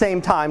hit at the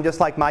same time, just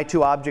like my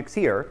two objects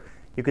here.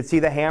 You could see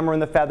the hammer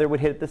and the feather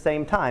would hit at the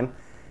same time.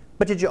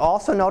 But did you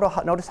also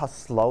notice how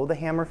slow the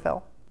hammer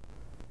fell?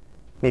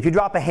 I mean, if you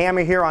drop a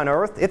hammer here on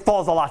Earth, it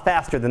falls a lot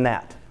faster than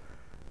that.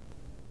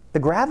 The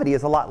gravity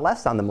is a lot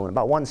less on the moon,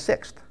 about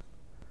 1/6.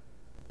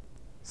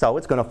 So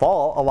it's going to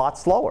fall a lot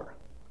slower.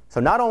 So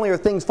not only are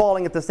things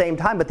falling at the same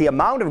time, but the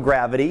amount of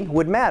gravity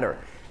would matter.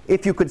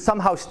 If you could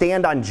somehow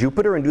stand on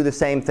Jupiter and do the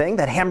same thing,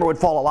 that hammer would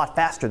fall a lot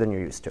faster than you're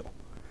used to.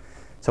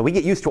 So we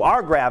get used to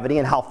our gravity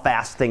and how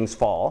fast things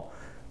fall,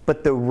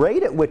 but the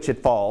rate at which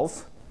it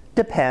falls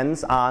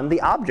depends on the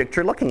object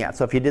you're looking at.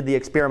 So if you did the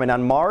experiment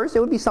on Mars, it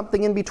would be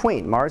something in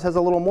between. Mars has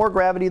a little more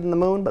gravity than the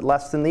moon, but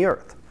less than the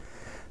Earth.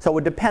 So it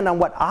would depend on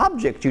what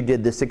object you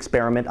did this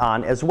experiment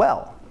on as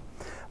well.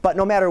 But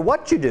no matter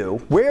what you do,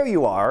 where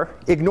you are,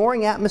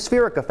 ignoring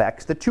atmospheric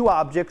effects, the two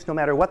objects, no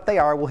matter what they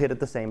are, will hit at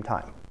the same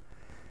time.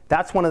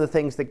 That's one of the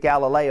things that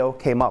Galileo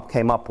came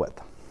up with.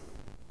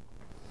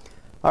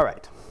 All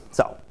right,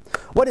 so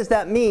what does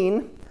that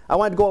mean? I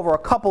wanted to go over a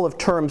couple of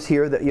terms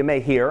here that you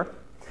may hear.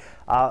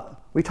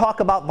 We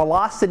talk about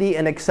velocity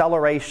and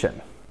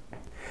acceleration.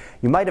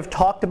 You might have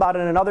talked about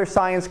in another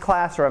science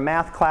class or a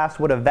math class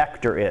what a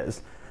vector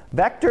is.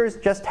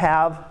 Vectors just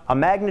have a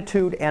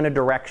magnitude and a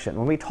direction.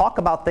 When we talk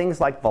about things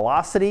like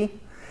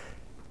velocity,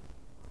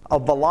 a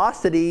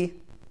velocity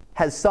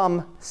has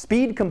some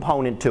speed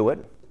component to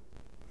it,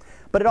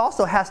 but it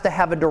also has to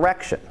have a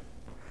direction.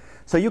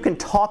 So you can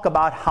talk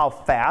about how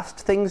fast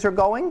things are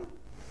going,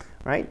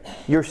 right?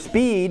 Your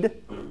speed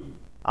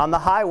on the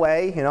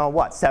highway,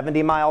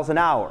 70 miles an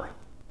hour.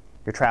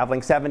 You're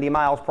traveling 70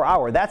 miles per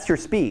hour. That's your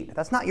speed.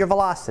 That's not your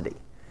velocity.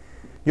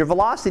 Your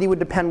velocity would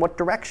depend what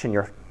direction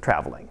you're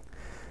traveling.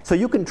 So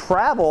you can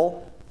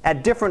travel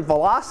at different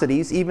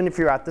velocities even if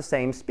you're at the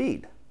same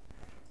speed.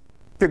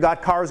 If you've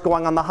got cars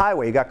going on the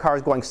highway, you've got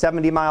cars going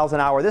 70 miles an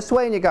hour this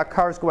way, and you've got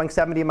cars going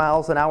 70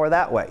 miles an hour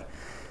that way.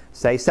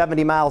 Say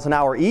 70 miles an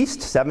hour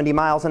east, 70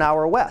 miles an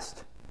hour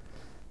west.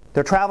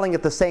 They're traveling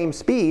at the same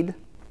speed,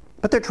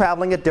 but they're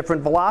traveling at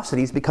different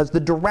velocities because the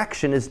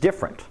direction is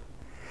different.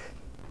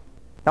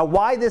 Now,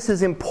 why this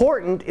is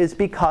important is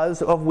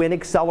because of when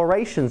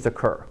accelerations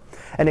occur.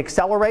 An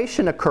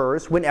acceleration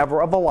occurs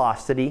whenever a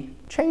velocity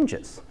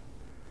changes.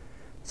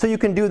 So you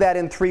can do that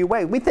in three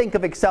ways. We think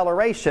of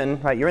acceleration,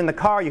 right? You're in the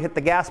car, you hit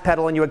the gas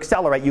pedal, and you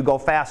accelerate, you go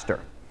faster.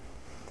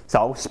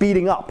 So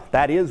speeding up,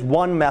 that is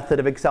one method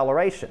of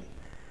acceleration.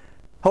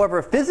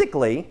 However,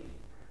 physically,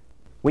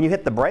 when you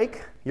hit the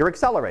brake, you're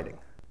accelerating.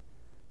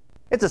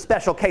 It's a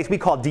special case we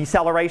call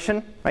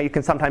deceleration, right? You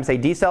can sometimes say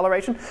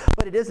deceleration,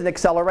 but it is an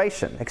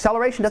acceleration.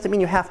 Acceleration doesn't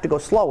mean you have to go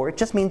slower, it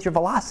just means your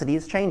velocity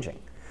is changing.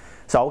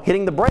 So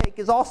hitting the brake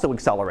is also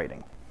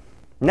accelerating.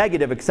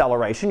 Negative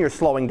acceleration, you're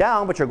slowing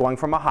down, but you're going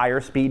from a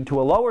higher speed to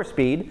a lower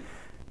speed.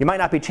 You might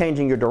not be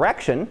changing your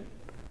direction,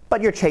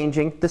 but you're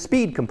changing the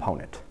speed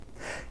component.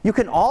 You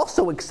can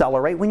also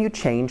accelerate when you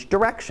change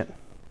direction.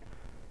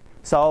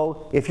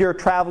 So if you're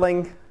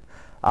traveling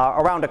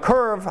around a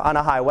curve on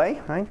a highway,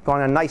 right,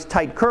 going on a nice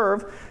tight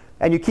curve,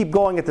 and you keep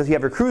going at this, you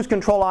have your cruise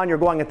control on, you're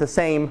going at the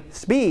same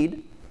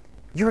speed,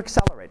 you're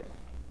accelerating.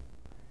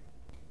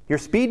 Your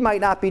speed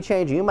might not be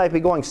changing. You might be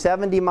going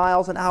 70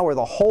 miles an hour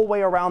the whole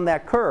way around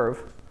that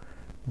curve,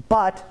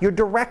 but your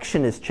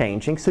direction is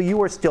changing, so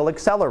you are still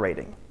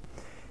accelerating.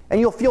 And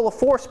you'll feel a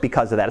force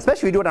because of that,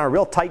 especially if you do it on a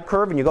real tight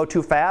curve and you go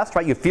too fast,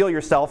 right? You feel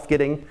yourself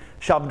getting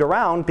shoved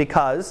around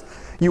because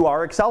you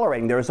are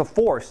accelerating. There is a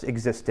force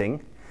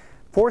existing,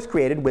 force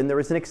created when there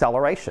is an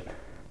acceleration.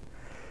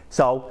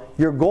 So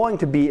you're going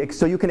to be,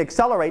 so you can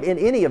accelerate in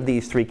any of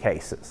these three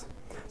cases.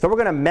 So we're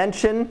going to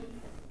mention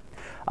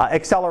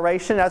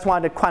acceleration. I just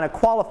wanted to kind of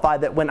qualify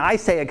that when I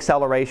say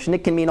acceleration,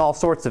 it can mean all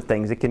sorts of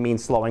things. It can mean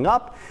slowing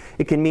up,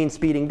 it can mean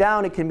speeding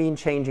down, it can mean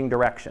changing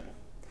direction.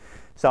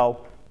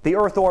 So the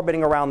Earth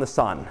orbiting around the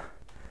sun.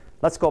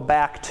 Let's go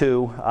back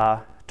to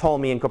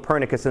Ptolemy and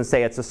Copernicus and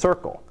say it's a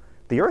circle.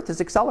 The Earth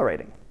is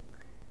accelerating.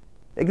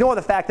 Ignore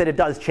the fact that it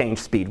does change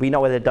speed. We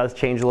know that it does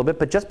change a little bit,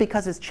 but just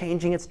because it's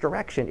changing its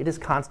direction, it is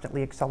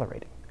constantly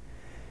accelerating.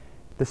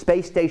 The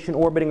space station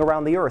orbiting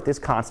around the Earth is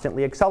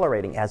constantly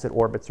accelerating as it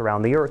orbits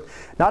around the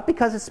Earth, not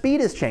because its speed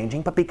is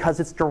changing, but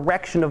because its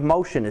direction of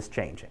motion is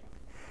changing.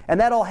 And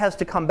that all has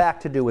to come back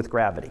to do with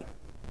gravity.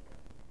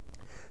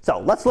 So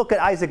let's look at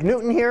Isaac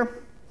Newton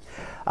here.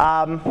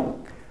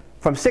 From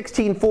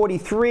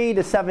 1643 to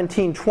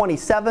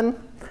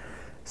 1727.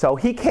 So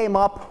he came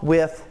up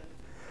with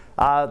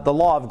the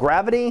law of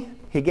gravity.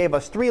 He gave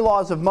us three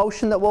laws of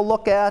motion that we'll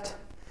look at.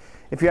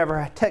 If you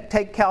ever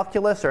take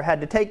calculus or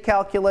had to take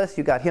calculus,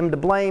 you got him to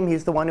blame.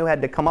 He's the one who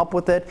had to come up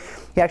with it.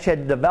 He actually had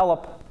to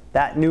develop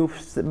that new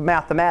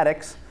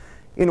mathematics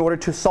in order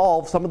to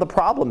solve some of the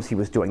problems he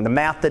was doing. The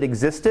math that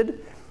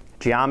existed,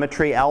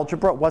 geometry,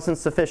 algebra, wasn't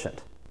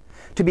sufficient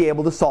to be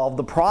able to solve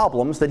the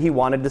problems that he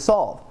wanted to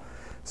solve.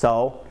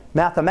 So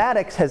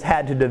mathematics has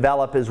had to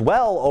develop as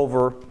well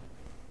over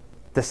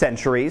the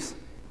centuries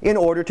in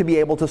order to be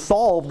able to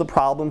solve the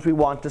problems we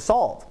want to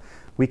solve.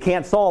 We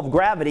can't solve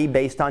gravity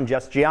based on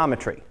just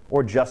geometry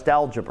or just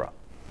algebra.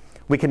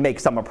 We can make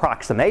some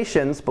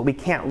approximations, but we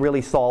can't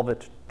really solve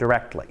it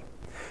directly.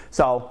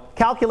 So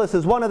calculus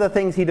is one of the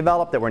things he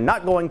developed that we're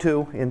not going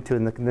into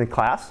in the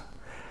class.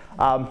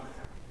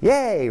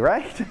 Yay,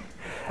 right?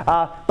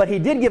 But he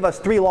did give us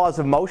three laws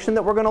of motion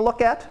that we're going to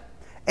look at,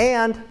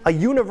 and a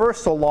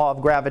universal law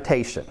of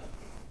gravitation.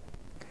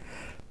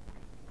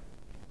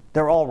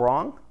 They're all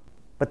wrong,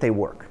 but they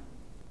work.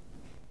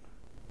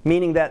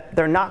 Meaning that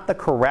they're not the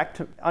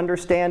correct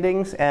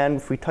understandings, and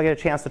if we get a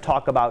chance to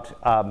talk about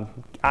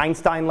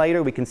Einstein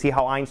later, we can see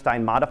how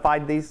Einstein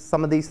modified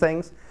some of these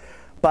things.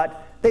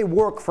 But they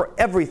work for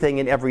everything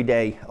in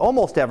everyday,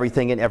 almost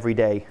everything in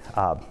everyday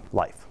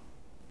life.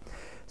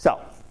 So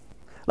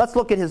let's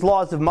look at his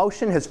laws of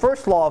motion. His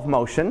first law of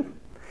motion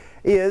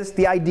is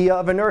the idea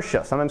of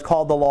inertia, sometimes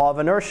called the law of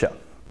inertia.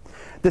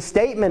 The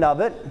statement of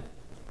it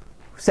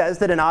says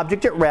that an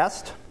object at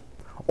rest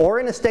or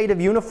in a state of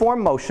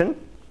uniform motion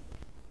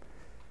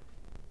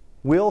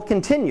will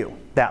continue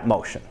that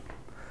motion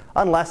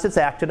unless it's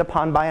acted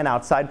upon by an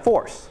outside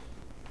force.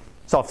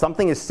 So if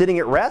something is sitting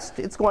at rest,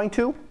 it's going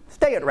to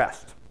stay at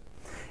rest.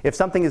 If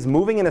something is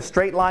moving in a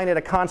straight line at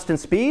a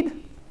constant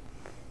speed,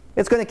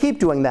 it's going to keep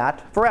doing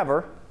that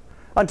forever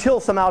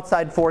until some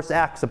outside force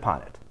acts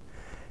upon it.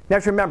 Now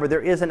remember,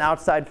 there is an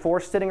outside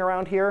force sitting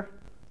around here,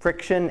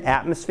 friction,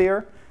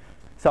 atmosphere.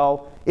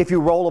 So if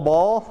you roll a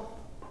ball,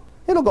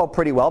 it'll go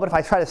pretty well, but if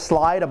I try to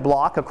slide a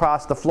block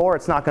across the floor,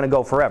 it's not going to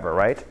go forever,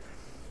 right?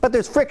 But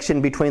there's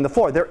friction between the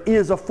floor. There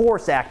is a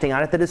force acting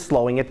on it that is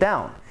slowing it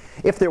down.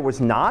 If there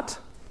was not,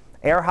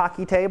 air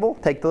hockey table,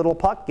 take the little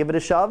puck, give it a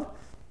shove.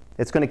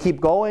 It's going to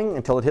keep going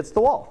until it hits the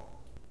wall,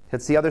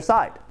 hits the other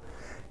side.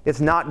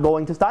 It's not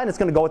going to stop, and it's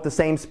going to go at the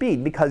same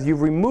speed because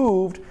you've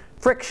removed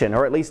friction,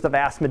 or at least the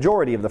vast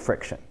majority of the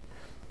friction.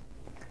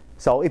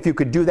 So if you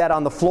could do that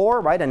on the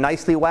floor, right, a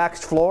nicely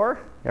waxed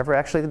floor, ever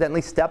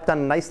accidentally stepped on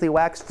a nicely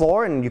waxed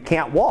floor and you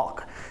can't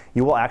walk,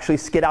 you will actually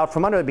skid out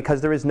from under it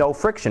because there is no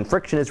friction.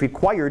 Friction is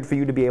required for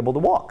you to be able to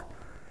walk.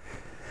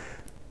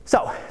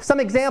 So, some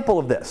example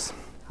of this.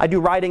 I do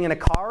riding in a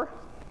car,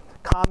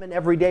 common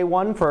everyday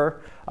one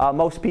for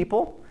most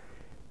people.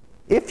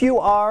 If you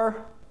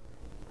are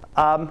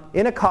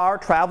in a car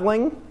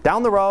traveling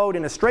down the road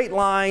in a straight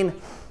line,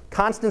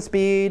 constant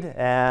speed,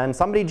 and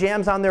somebody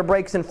jams on their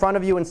brakes in front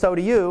of you and so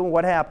do you,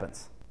 what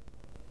happens?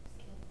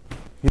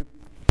 You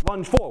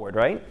lunge forward,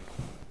 right?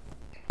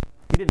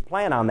 You didn't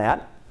plan on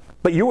that.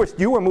 But you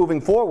were moving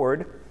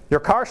forward, your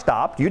car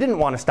stopped, you didn't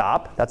want to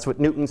stop, that's what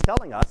Newton's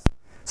telling us,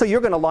 so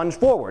you're going to lunge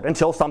forward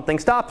until something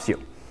stops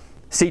you.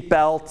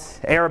 Seatbelt,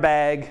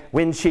 airbag,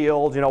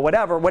 windshield,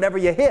 whatever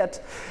you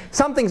hit,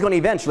 something's going to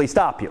eventually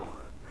stop you.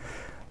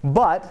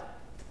 But,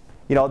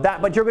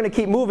 but you're going to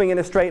keep moving in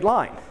a straight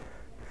line.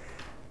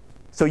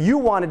 So you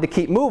wanted to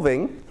keep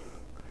moving,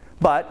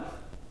 but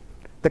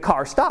the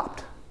car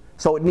stopped.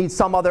 So it needs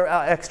some other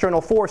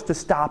external force to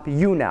stop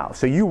you now.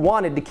 So you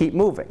wanted to keep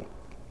moving.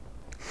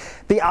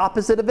 The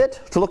opposite of it,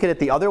 to look at it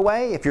the other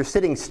way, if you're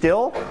sitting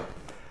still,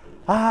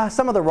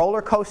 some of the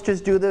roller coasters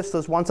do this,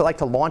 those ones that like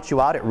to launch you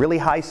out at really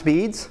high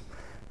speeds.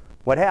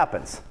 What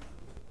happens?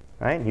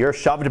 Right?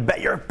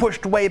 You're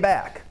pushed way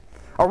back.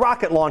 A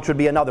rocket launch would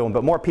be another one,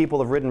 but more people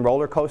have ridden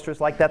roller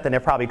coasters like that than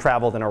have probably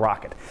traveled in a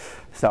rocket.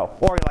 So,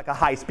 or like a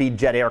high-speed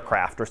jet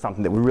aircraft or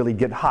something that would really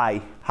get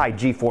high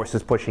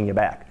G-forces pushing you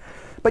back.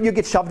 But you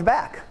get shoved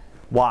back.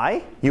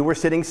 Why? You were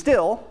sitting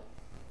still.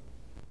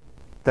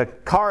 The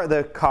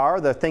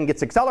thing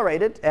gets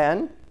accelerated,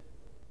 and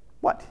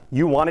what?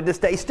 You wanted to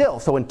stay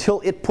still. So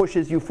until it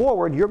pushes you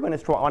forward, you're going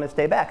to want to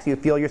stay back. So you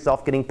feel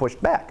yourself getting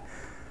pushed back.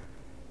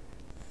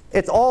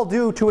 It's all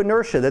due to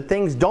inertia, that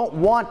things don't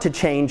want to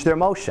change their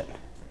motion.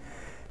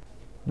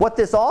 What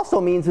this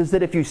also means is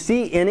that if you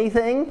see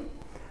anything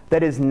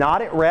that is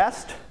not at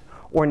rest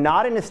or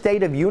not in a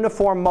state of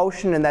uniform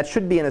motion, and that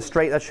should be in a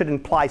straight, that should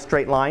imply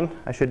straight line.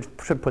 I should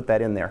put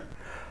that in there.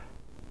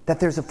 That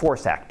there's a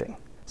force acting.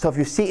 So if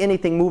you see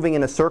anything moving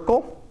in a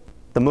circle,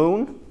 the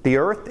moon, the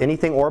earth,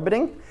 anything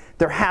orbiting,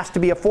 there has to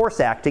be a force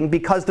acting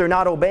because they're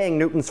not obeying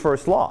Newton's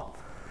first law.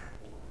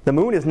 The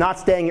moon is not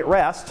staying at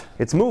rest,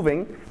 it's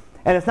moving,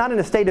 and it's not in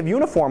a state of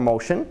uniform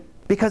motion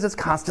because it's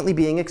constantly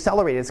being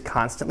accelerated, it's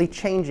constantly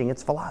changing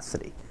its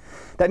velocity.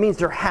 That means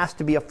there has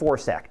to be a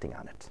force acting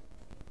on it.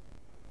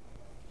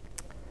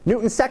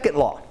 Newton's second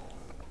law.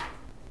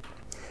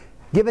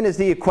 Given as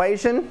the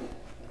equation,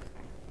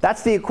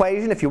 that's the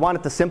equation if you want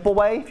it the simple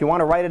way. If you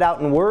want to write it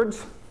out in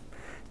words,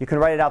 you can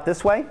write it out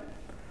this way.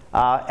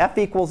 F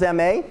equals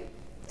ma.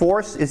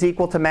 Force is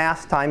equal to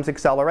mass times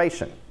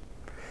acceleration.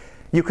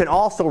 You can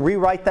also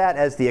rewrite that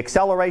as the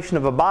acceleration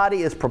of a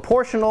body is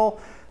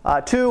proportional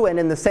to and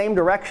in the same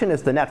direction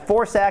as the net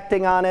force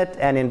acting on it,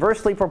 and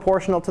inversely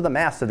proportional to the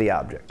mass of the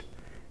object.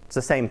 It's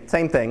the same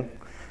thing.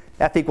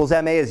 F equals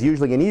ma is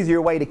usually an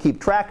easier way to keep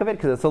track of it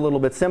because it's a little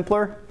bit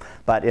simpler.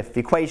 But if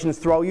equations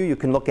throw you, you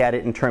can look at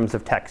it in terms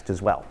of text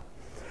as well.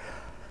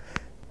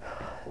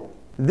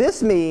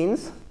 This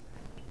means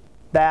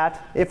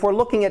that if we're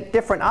looking at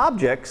different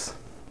objects,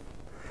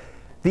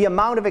 the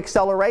amount of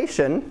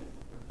acceleration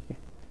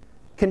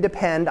can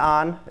depend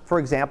on, for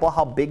example,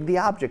 how big the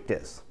object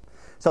is.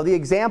 So the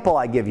example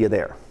I give you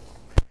there.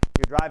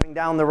 You're driving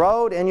down the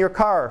road and your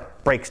car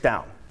breaks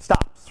down,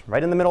 stops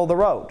right in the middle of the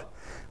road.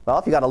 Well,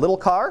 if you got a little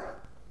car,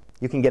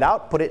 you can get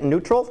out, put it in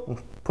neutral,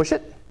 and push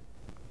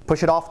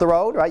it off the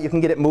road, right? You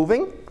can get it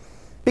moving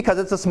because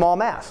it's a small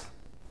mass.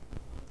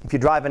 If you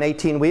drive an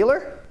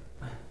 18-wheeler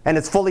and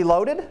it's fully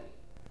loaded,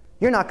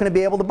 you're not going to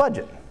be able to budge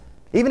it.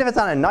 Even if it's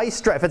on a nice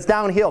straight, if it's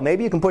downhill,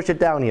 maybe you can push it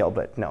downhill,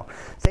 but no.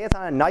 Say it's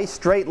on a nice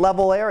straight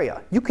level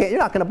area, you're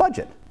not going to budge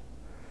it.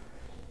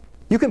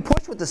 You can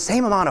push with the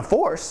same amount of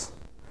force,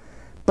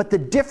 but the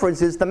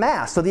difference is the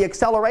mass, so the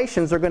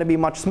accelerations are going to be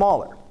much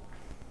smaller.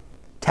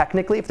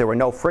 Technically, if there were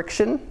no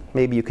friction,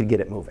 maybe you could get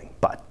it moving,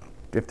 but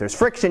if there's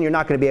friction, you're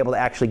not going to be able to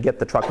actually get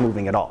the truck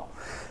moving at all.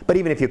 But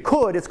even if you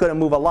could, it's going to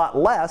move a lot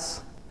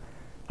less,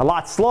 a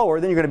lot slower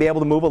than you're going to be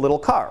able to move a little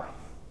car.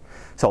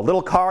 So a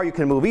little car you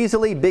can move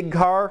easily, big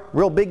car,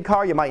 real big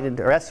car, you might need,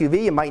 or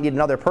SUV, you might need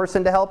another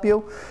person to help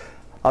you.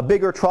 A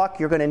bigger truck,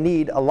 you're going to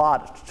need a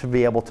lot to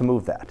be able to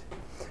move that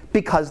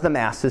because the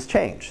mass has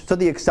changed. So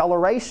the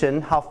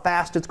acceleration, how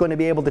fast it's going to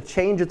be able to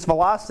change its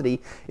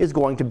velocity, is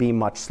going to be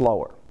much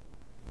slower.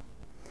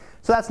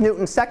 So that's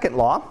Newton's second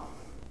law.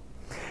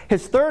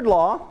 His third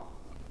law,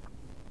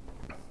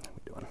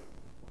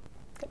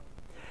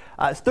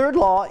 his third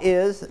law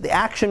is the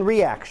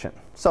action-reaction.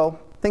 So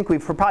I think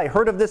we've probably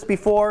heard of this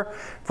before.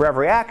 For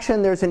every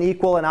action, there's an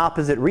equal and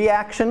opposite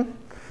reaction.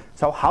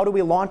 So how do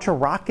we launch a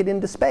rocket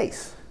into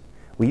space?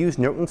 We use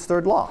Newton's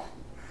third law.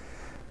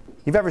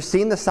 You've ever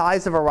seen the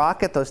size of a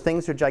rocket? Those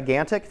things are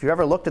gigantic. If you've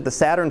ever looked at the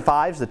Saturn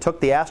V's that took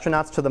the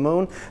astronauts to the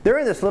moon, they're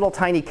in this little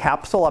tiny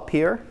capsule up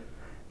here.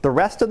 The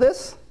rest of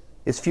this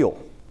is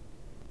fuel.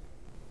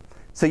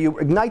 So you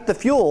ignite the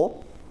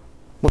fuel.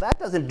 Well, that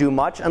doesn't do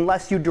much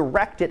unless you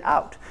direct it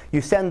out. You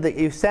send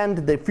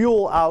the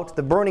fuel out,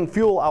 the burning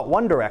fuel out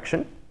one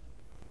direction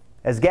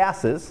as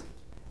gases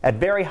at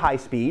very high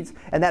speeds,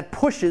 and that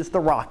pushes the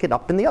rocket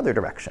up in the other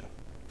direction.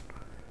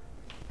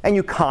 And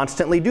you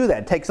constantly do that.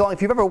 It takes long.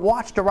 If you've ever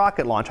watched a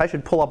rocket launch, I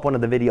should pull up one of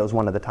the videos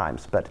one of the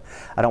times, but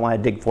I don't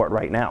want to dig for it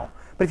right now.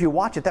 But if you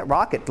watch it, that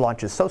rocket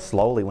launches so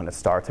slowly when it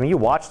starts. I mean, you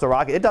watch the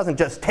rocket, it doesn't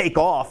just take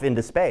off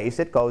into space.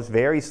 It goes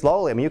very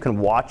slowly. I mean, you can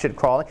watch it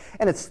crawling,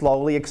 and it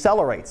slowly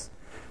accelerates.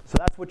 So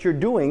that's what you're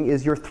doing,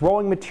 is you're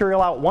throwing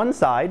material out one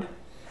side,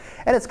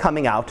 and it's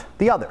coming out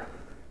the other.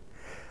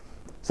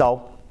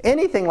 So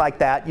anything like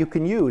that you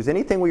can use.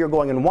 Anything where you're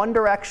going in one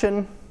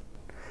direction,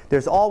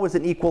 there's always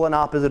an equal and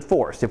opposite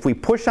force. If we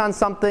push on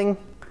something,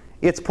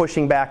 it's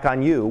pushing back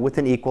on you with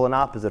an equal and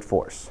opposite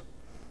force.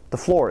 The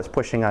floor is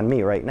pushing on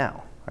me right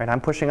now. Right?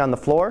 I'm pushing on the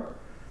floor.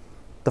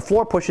 The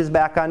floor pushes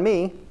back on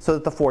me so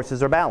that the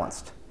forces are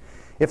balanced.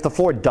 If the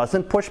floor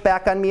doesn't push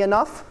back on me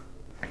enough,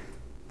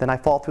 then I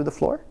fall through the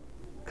floor.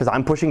 Because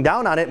I'm pushing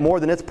down on it more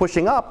than it's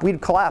pushing up,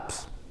 we'd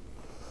collapse.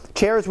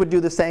 Chairs would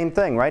do the same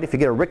thing, right? If you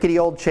get a rickety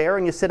old chair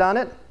and you sit on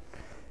it,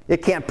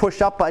 it can't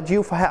push up at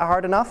you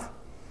hard enough.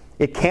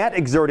 It can't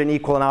exert an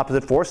equal and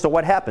opposite force, so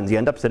what happens? You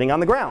end up sitting on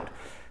the ground.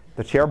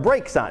 The chair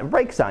breaks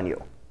on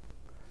you.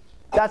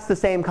 That's the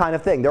same kind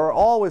of thing. There are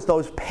always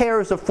those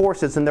pairs of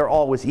forces, and they're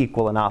always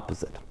equal and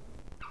opposite.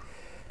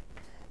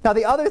 Now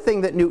the other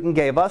thing that Newton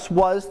gave us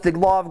was the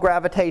law of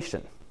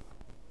gravitation.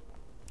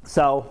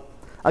 So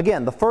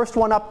again, the first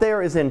one up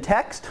there is in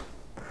text.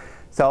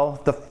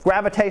 So the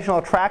gravitational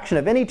attraction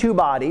of any two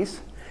bodies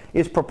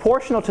is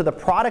proportional to the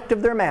product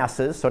of their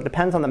masses, so it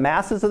depends on the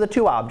masses of the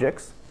two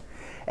objects,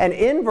 and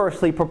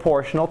inversely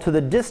proportional to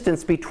the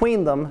distance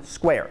between them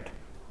squared.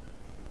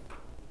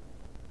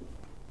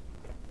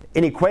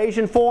 In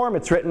equation form,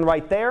 it's written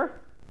right there.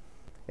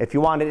 If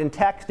you want it in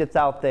text, it's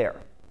out there.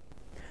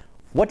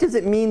 What does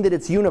it mean that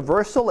it's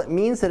universal? It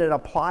means that it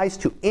applies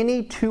to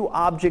any two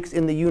objects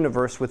in the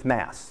universe with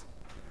mass.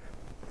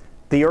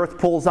 The Earth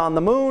pulls on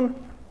the moon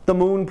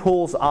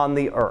pulls on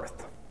the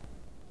Earth.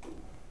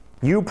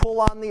 You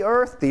pull on the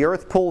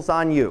Earth pulls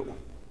on you.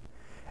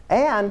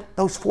 And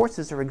those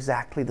forces are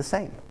exactly the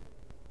same.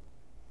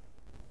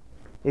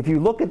 If you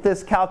look at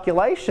this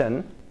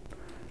calculation,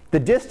 the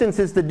distance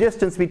is the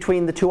distance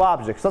between the two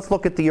objects. Let's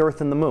look at the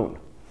Earth and the moon.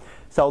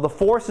 So the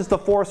force is the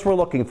force we're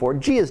looking for.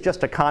 G is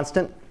just a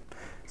constant,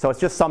 so it's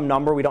just some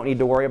number. We don't need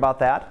to worry about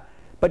that.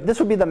 But this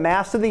would be the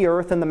mass of the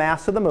Earth and the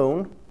mass of the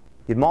moon.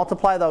 You'd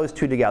multiply those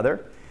two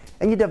together,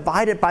 and you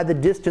divide it by the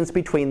distance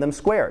between them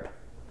squared.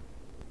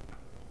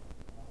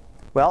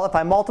 Well, if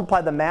I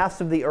multiply the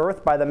mass of the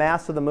Earth by the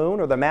mass of the moon,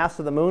 or the mass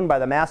of the moon by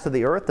the mass of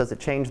the Earth, does it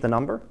change the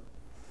number?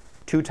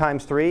 2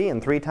 times 3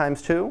 and 3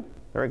 times 2,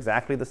 they're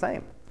exactly the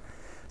same.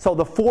 So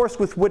the force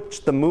with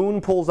which the moon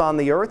pulls on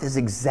the Earth is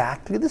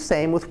exactly the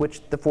same with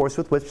which the force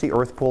with which the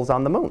Earth pulls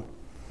on the moon.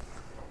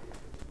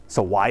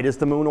 So why does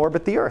the moon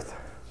orbit the Earth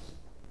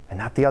and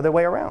not the other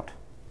way around?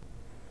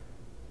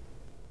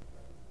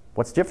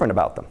 What's different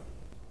about them?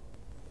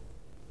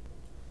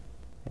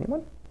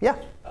 Anyone? Yeah?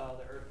 The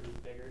Earth is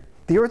bigger.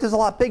 The Earth is a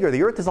lot bigger.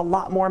 The Earth is a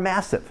lot more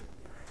massive.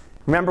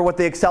 Remember what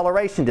the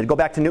acceleration did. Go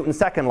back to Newton's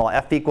second law.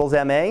 F equals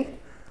ma.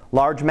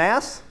 Large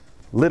mass,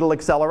 little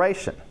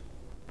acceleration.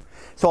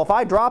 So if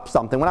I drop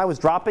something, when I was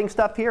dropping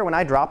stuff here, when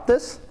I dropped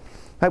this,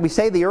 right, we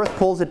say the Earth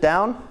pulls it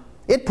down.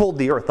 It pulled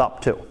the Earth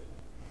up too.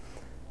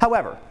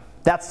 However,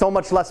 that's so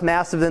much less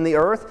massive than the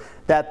Earth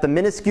that the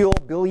minuscule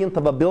billionth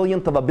of a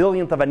billionth of a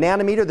billionth of a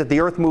nanometer that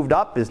the Earth moved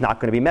up is not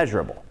going to be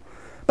measurable.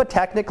 But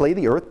technically,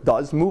 the Earth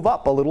does move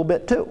up a little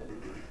bit too.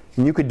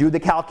 And you could do a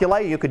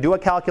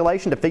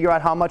calculation to figure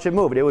out how much it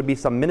moved. It would be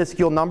some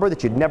minuscule number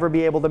that you'd never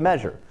be able to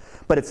measure.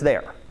 But it's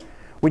there.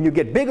 When you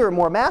get bigger,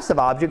 more massive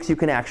objects, you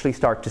can actually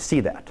start to see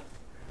that.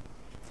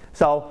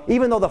 So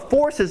even though the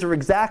forces are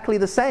exactly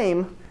the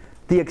same,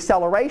 the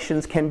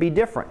accelerations can be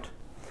different.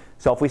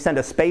 So if we send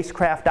a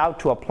spacecraft out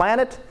to a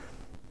planet,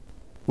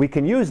 we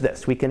can use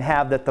this. We can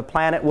have that the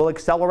planet will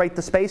accelerate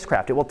the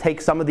spacecraft. It will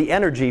take some of the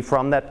energy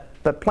from that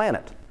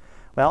planet.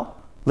 Well,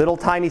 little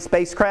tiny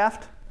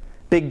spacecraft,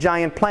 big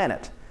giant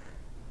planet.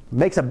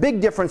 Makes a big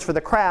difference for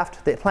the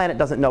craft. The planet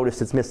doesn't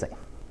notice it's missing.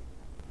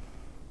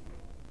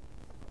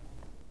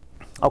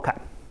 Okay,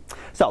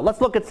 so let's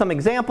look at some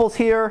examples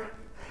here.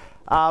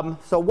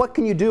 So what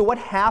can you do? What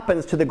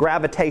happens to the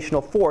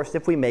gravitational force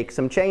if we make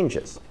some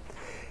changes?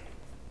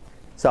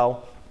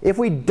 So if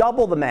we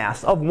double the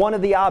mass of one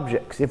of the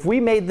objects, if we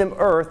made them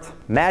Earth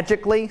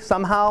magically,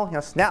 somehow,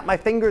 snap my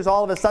fingers,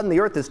 all of a sudden the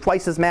Earth is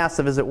twice as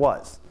massive as it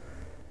was.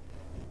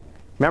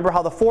 Remember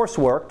how the force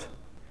worked?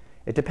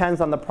 It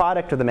depends on the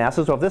product of the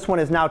masses. So if this one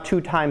is now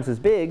 2 times as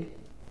big,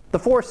 the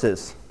force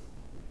is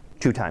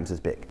 2 times as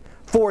big.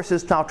 Force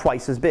is now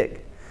twice as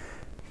big.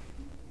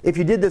 If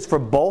you did this for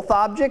both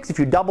objects, if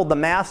you doubled the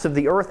mass of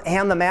the Earth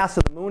and the mass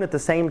of the moon at the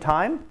same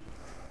time,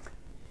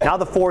 now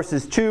the force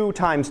is 2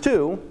 times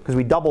 2, because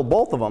we doubled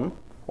both of them,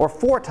 or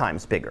 4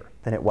 times bigger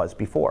than it was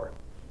before.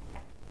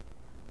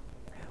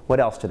 What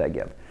else did I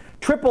give?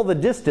 Triple the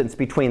distance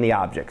between the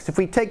objects. If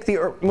we take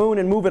the moon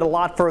and move it a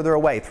lot further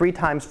away, 3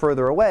 times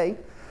further away,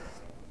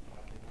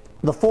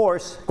 the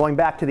force, going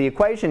back to the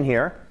equation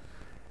here,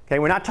 okay,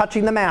 we're not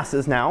touching the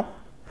masses now,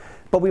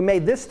 but we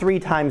made this 3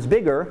 times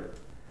bigger.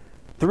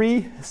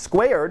 3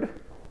 squared,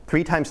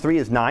 3 times 3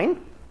 is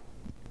 9.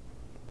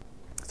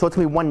 So it's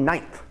going to be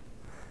 1/9.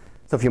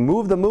 So if you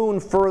move the moon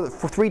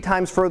 3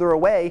 times further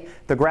away,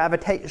 the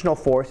gravitational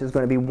force is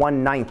going to be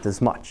 1/9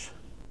 as much.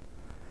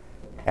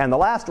 And the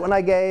last one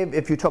I gave,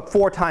 if you took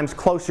 4 times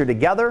closer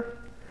together,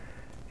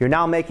 you're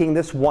now making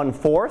this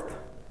 1/4.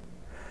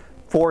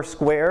 4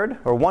 squared,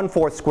 or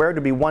 1/4 squared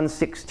would be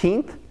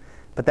 1/16.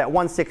 But that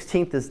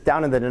 1/16 is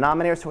down in the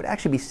denominator, so it would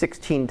actually be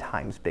 16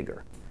 times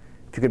bigger.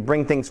 If you could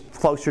bring things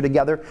closer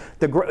together.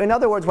 In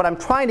other words, what I'm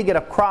trying to get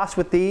across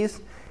with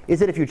these is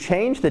that if you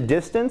change the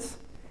distance,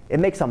 it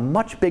makes a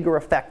much bigger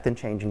effect than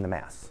changing the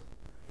mass.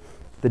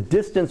 The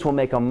distance will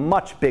make a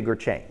much bigger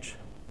change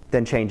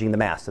than changing the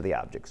mass of the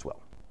objects will.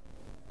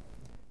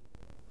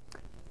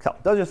 So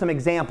those are some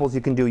examples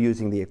you can do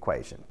using the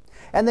equation.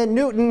 And then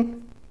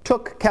Newton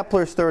took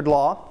Kepler's third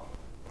law,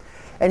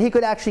 and he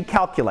could actually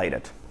calculate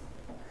it.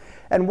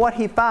 And what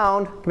he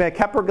found,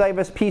 Kepler gave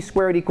us p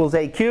squared equals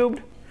a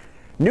cubed.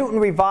 Newton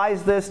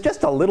revised this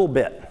just a little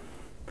bit.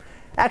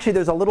 Actually,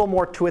 there's a little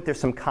more to it.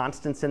 There's some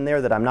constants in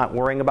there that I'm not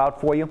worrying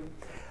about for you.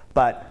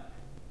 But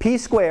p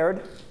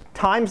squared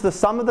times the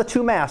sum of the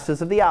two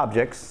masses of the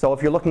objects, so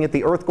if you're looking at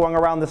the Earth going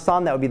around the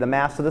Sun, that would be the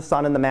mass of the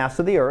Sun and the mass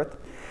of the Earth,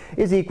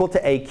 is equal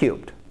to a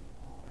cubed.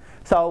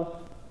 So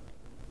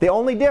the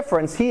only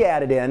difference he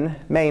added in,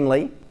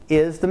 mainly,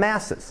 is the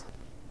masses.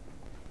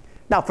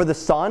 Now for the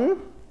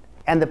Sun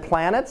and the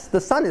planets, the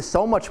Sun is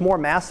so much more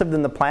massive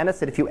than the planets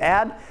that if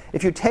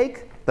you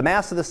take the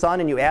mass of the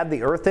Sun and you add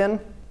the Earth in,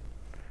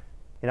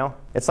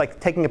 it's like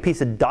taking a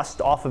piece of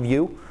dust off of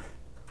you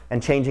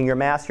and changing your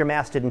mass. Your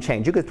mass didn't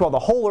change. You could throw the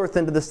whole Earth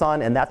into the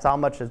Sun, and that's how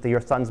much your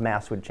Sun's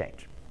mass would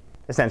change.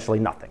 Essentially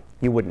nothing.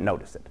 You wouldn't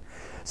notice it.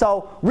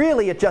 So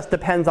really it just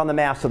depends on the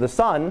mass of the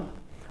Sun,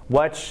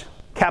 which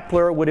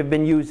Kepler would have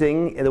been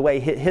using, the way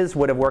his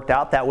would have worked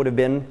out, that would have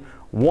been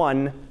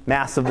one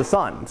mass of the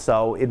Sun.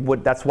 So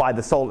that's why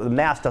the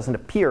mass doesn't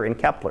appear in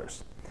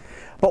Kepler's.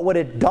 But what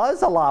it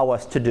does allow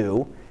us to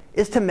do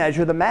is to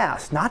measure the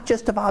mass, not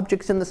just of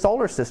objects in the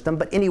solar system,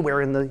 but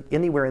anywhere in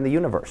the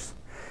universe,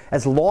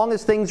 as long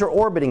as things are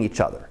orbiting each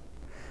other.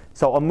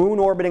 So a moon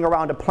orbiting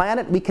around a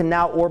planet, we can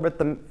now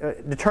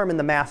determine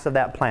the mass of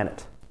that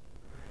planet.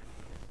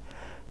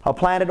 A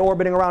planet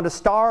orbiting around a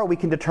star, we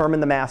can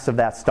determine the mass of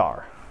that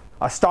star.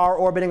 A star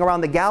orbiting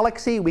around the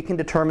galaxy, we can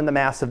determine the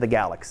mass of the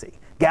galaxy.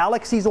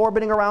 Galaxies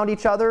orbiting around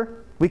each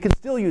other, we can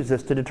still use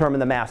this to determine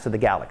the mass of the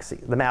galaxy,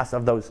 the mass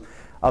of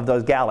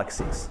those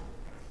galaxies.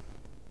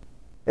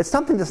 It's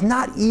something that's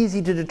not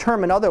easy to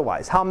determine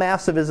otherwise. How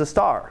massive is a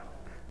star?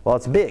 Well,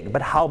 it's big,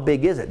 but how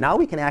big is it? Now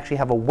we can actually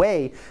have a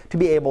way to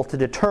be able to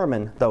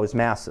determine those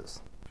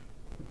masses.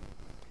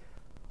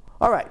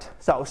 All right,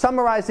 so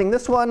summarizing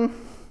this one,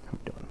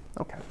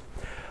 okay.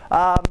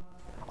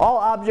 All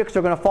objects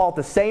are going to fall at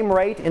the same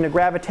rate in a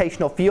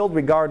gravitational field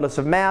regardless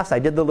of mass. I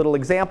did the little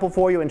example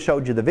for you and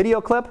showed you the video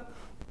clip.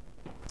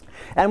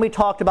 And we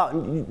talked about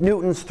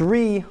Newton's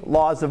 3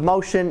 laws of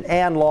motion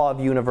and law of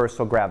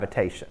universal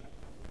gravitation.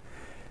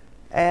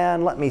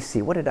 And let me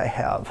see, what did I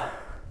have?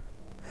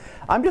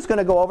 I'm just going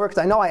to go over, because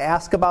I know I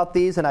asked about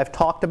these and I've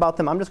talked about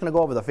them. I'm just going to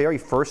go over the very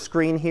first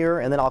screen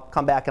here, and then I'll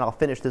come back and I'll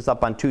finish this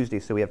up on Tuesday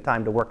so we have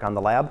time to work on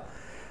the lab.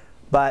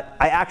 But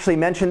I've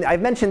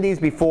mentioned these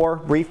before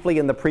briefly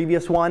in the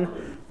previous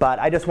one, but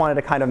I just wanted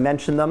to kind of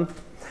mention them.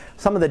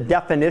 Some of the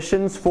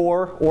definitions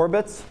for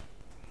orbits,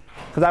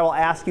 because I will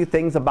ask you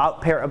things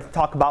about,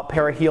 talk about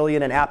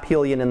perihelion and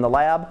aphelion in the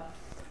lab.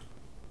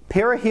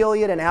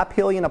 Perihelion and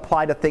aphelion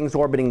apply to things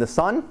orbiting the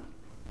Sun.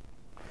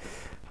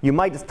 You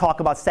might just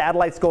talk about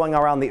satellites going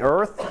around the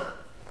Earth.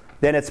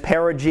 Then it's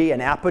perigee and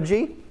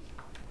apogee.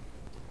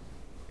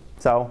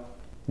 So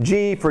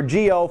G for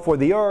geo for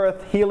the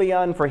Earth,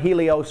 helion for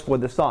helios for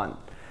the Sun.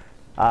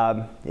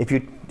 If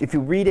you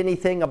read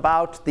anything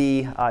about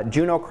the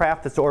Juno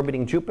craft that's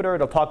orbiting Jupiter,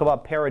 it'll talk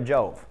about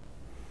perigove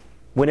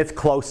when it's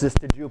closest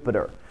to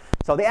Jupiter.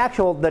 So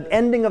the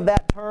ending of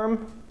that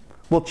term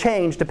will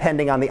change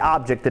depending on the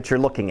object that you're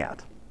looking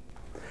at.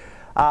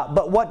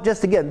 But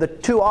just again, the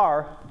two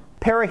are,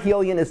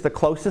 perihelion is the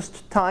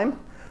closest time,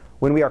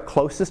 when we are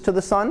closest to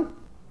the Sun.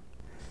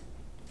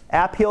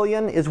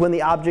 Aphelion is when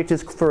the object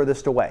is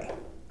furthest away.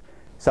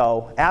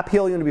 So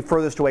aphelion would be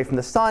furthest away from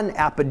the Sun.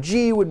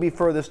 Apogee would be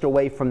furthest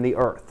away from the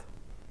Earth.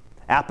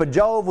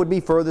 Apogove would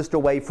be furthest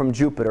away from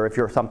Jupiter if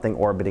you're something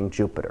orbiting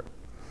Jupiter.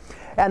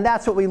 And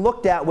that's what we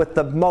looked at with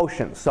the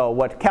motion. So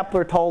what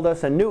Kepler told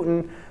us and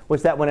Newton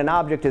was that when an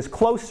object is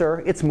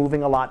closer, it's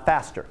moving a lot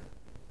faster.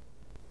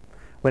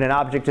 When an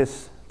object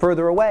is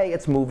further away,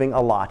 it's moving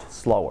a lot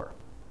slower.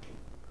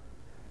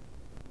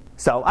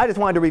 So I just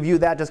wanted to review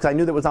that just because I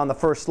knew that was on the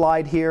first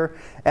slide here.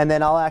 And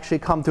then I'll actually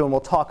come to and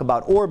we'll talk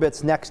about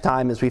orbits next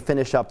time as we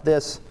finish up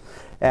this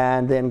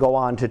and then go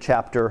on to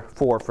chapter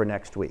 4 for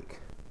next week.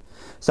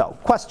 So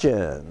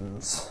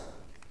questions?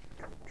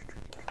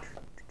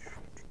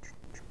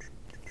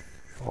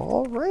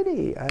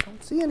 Alrighty, I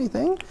don't see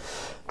anything.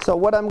 So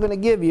what I'm going to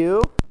give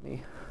you, let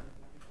me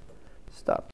stop.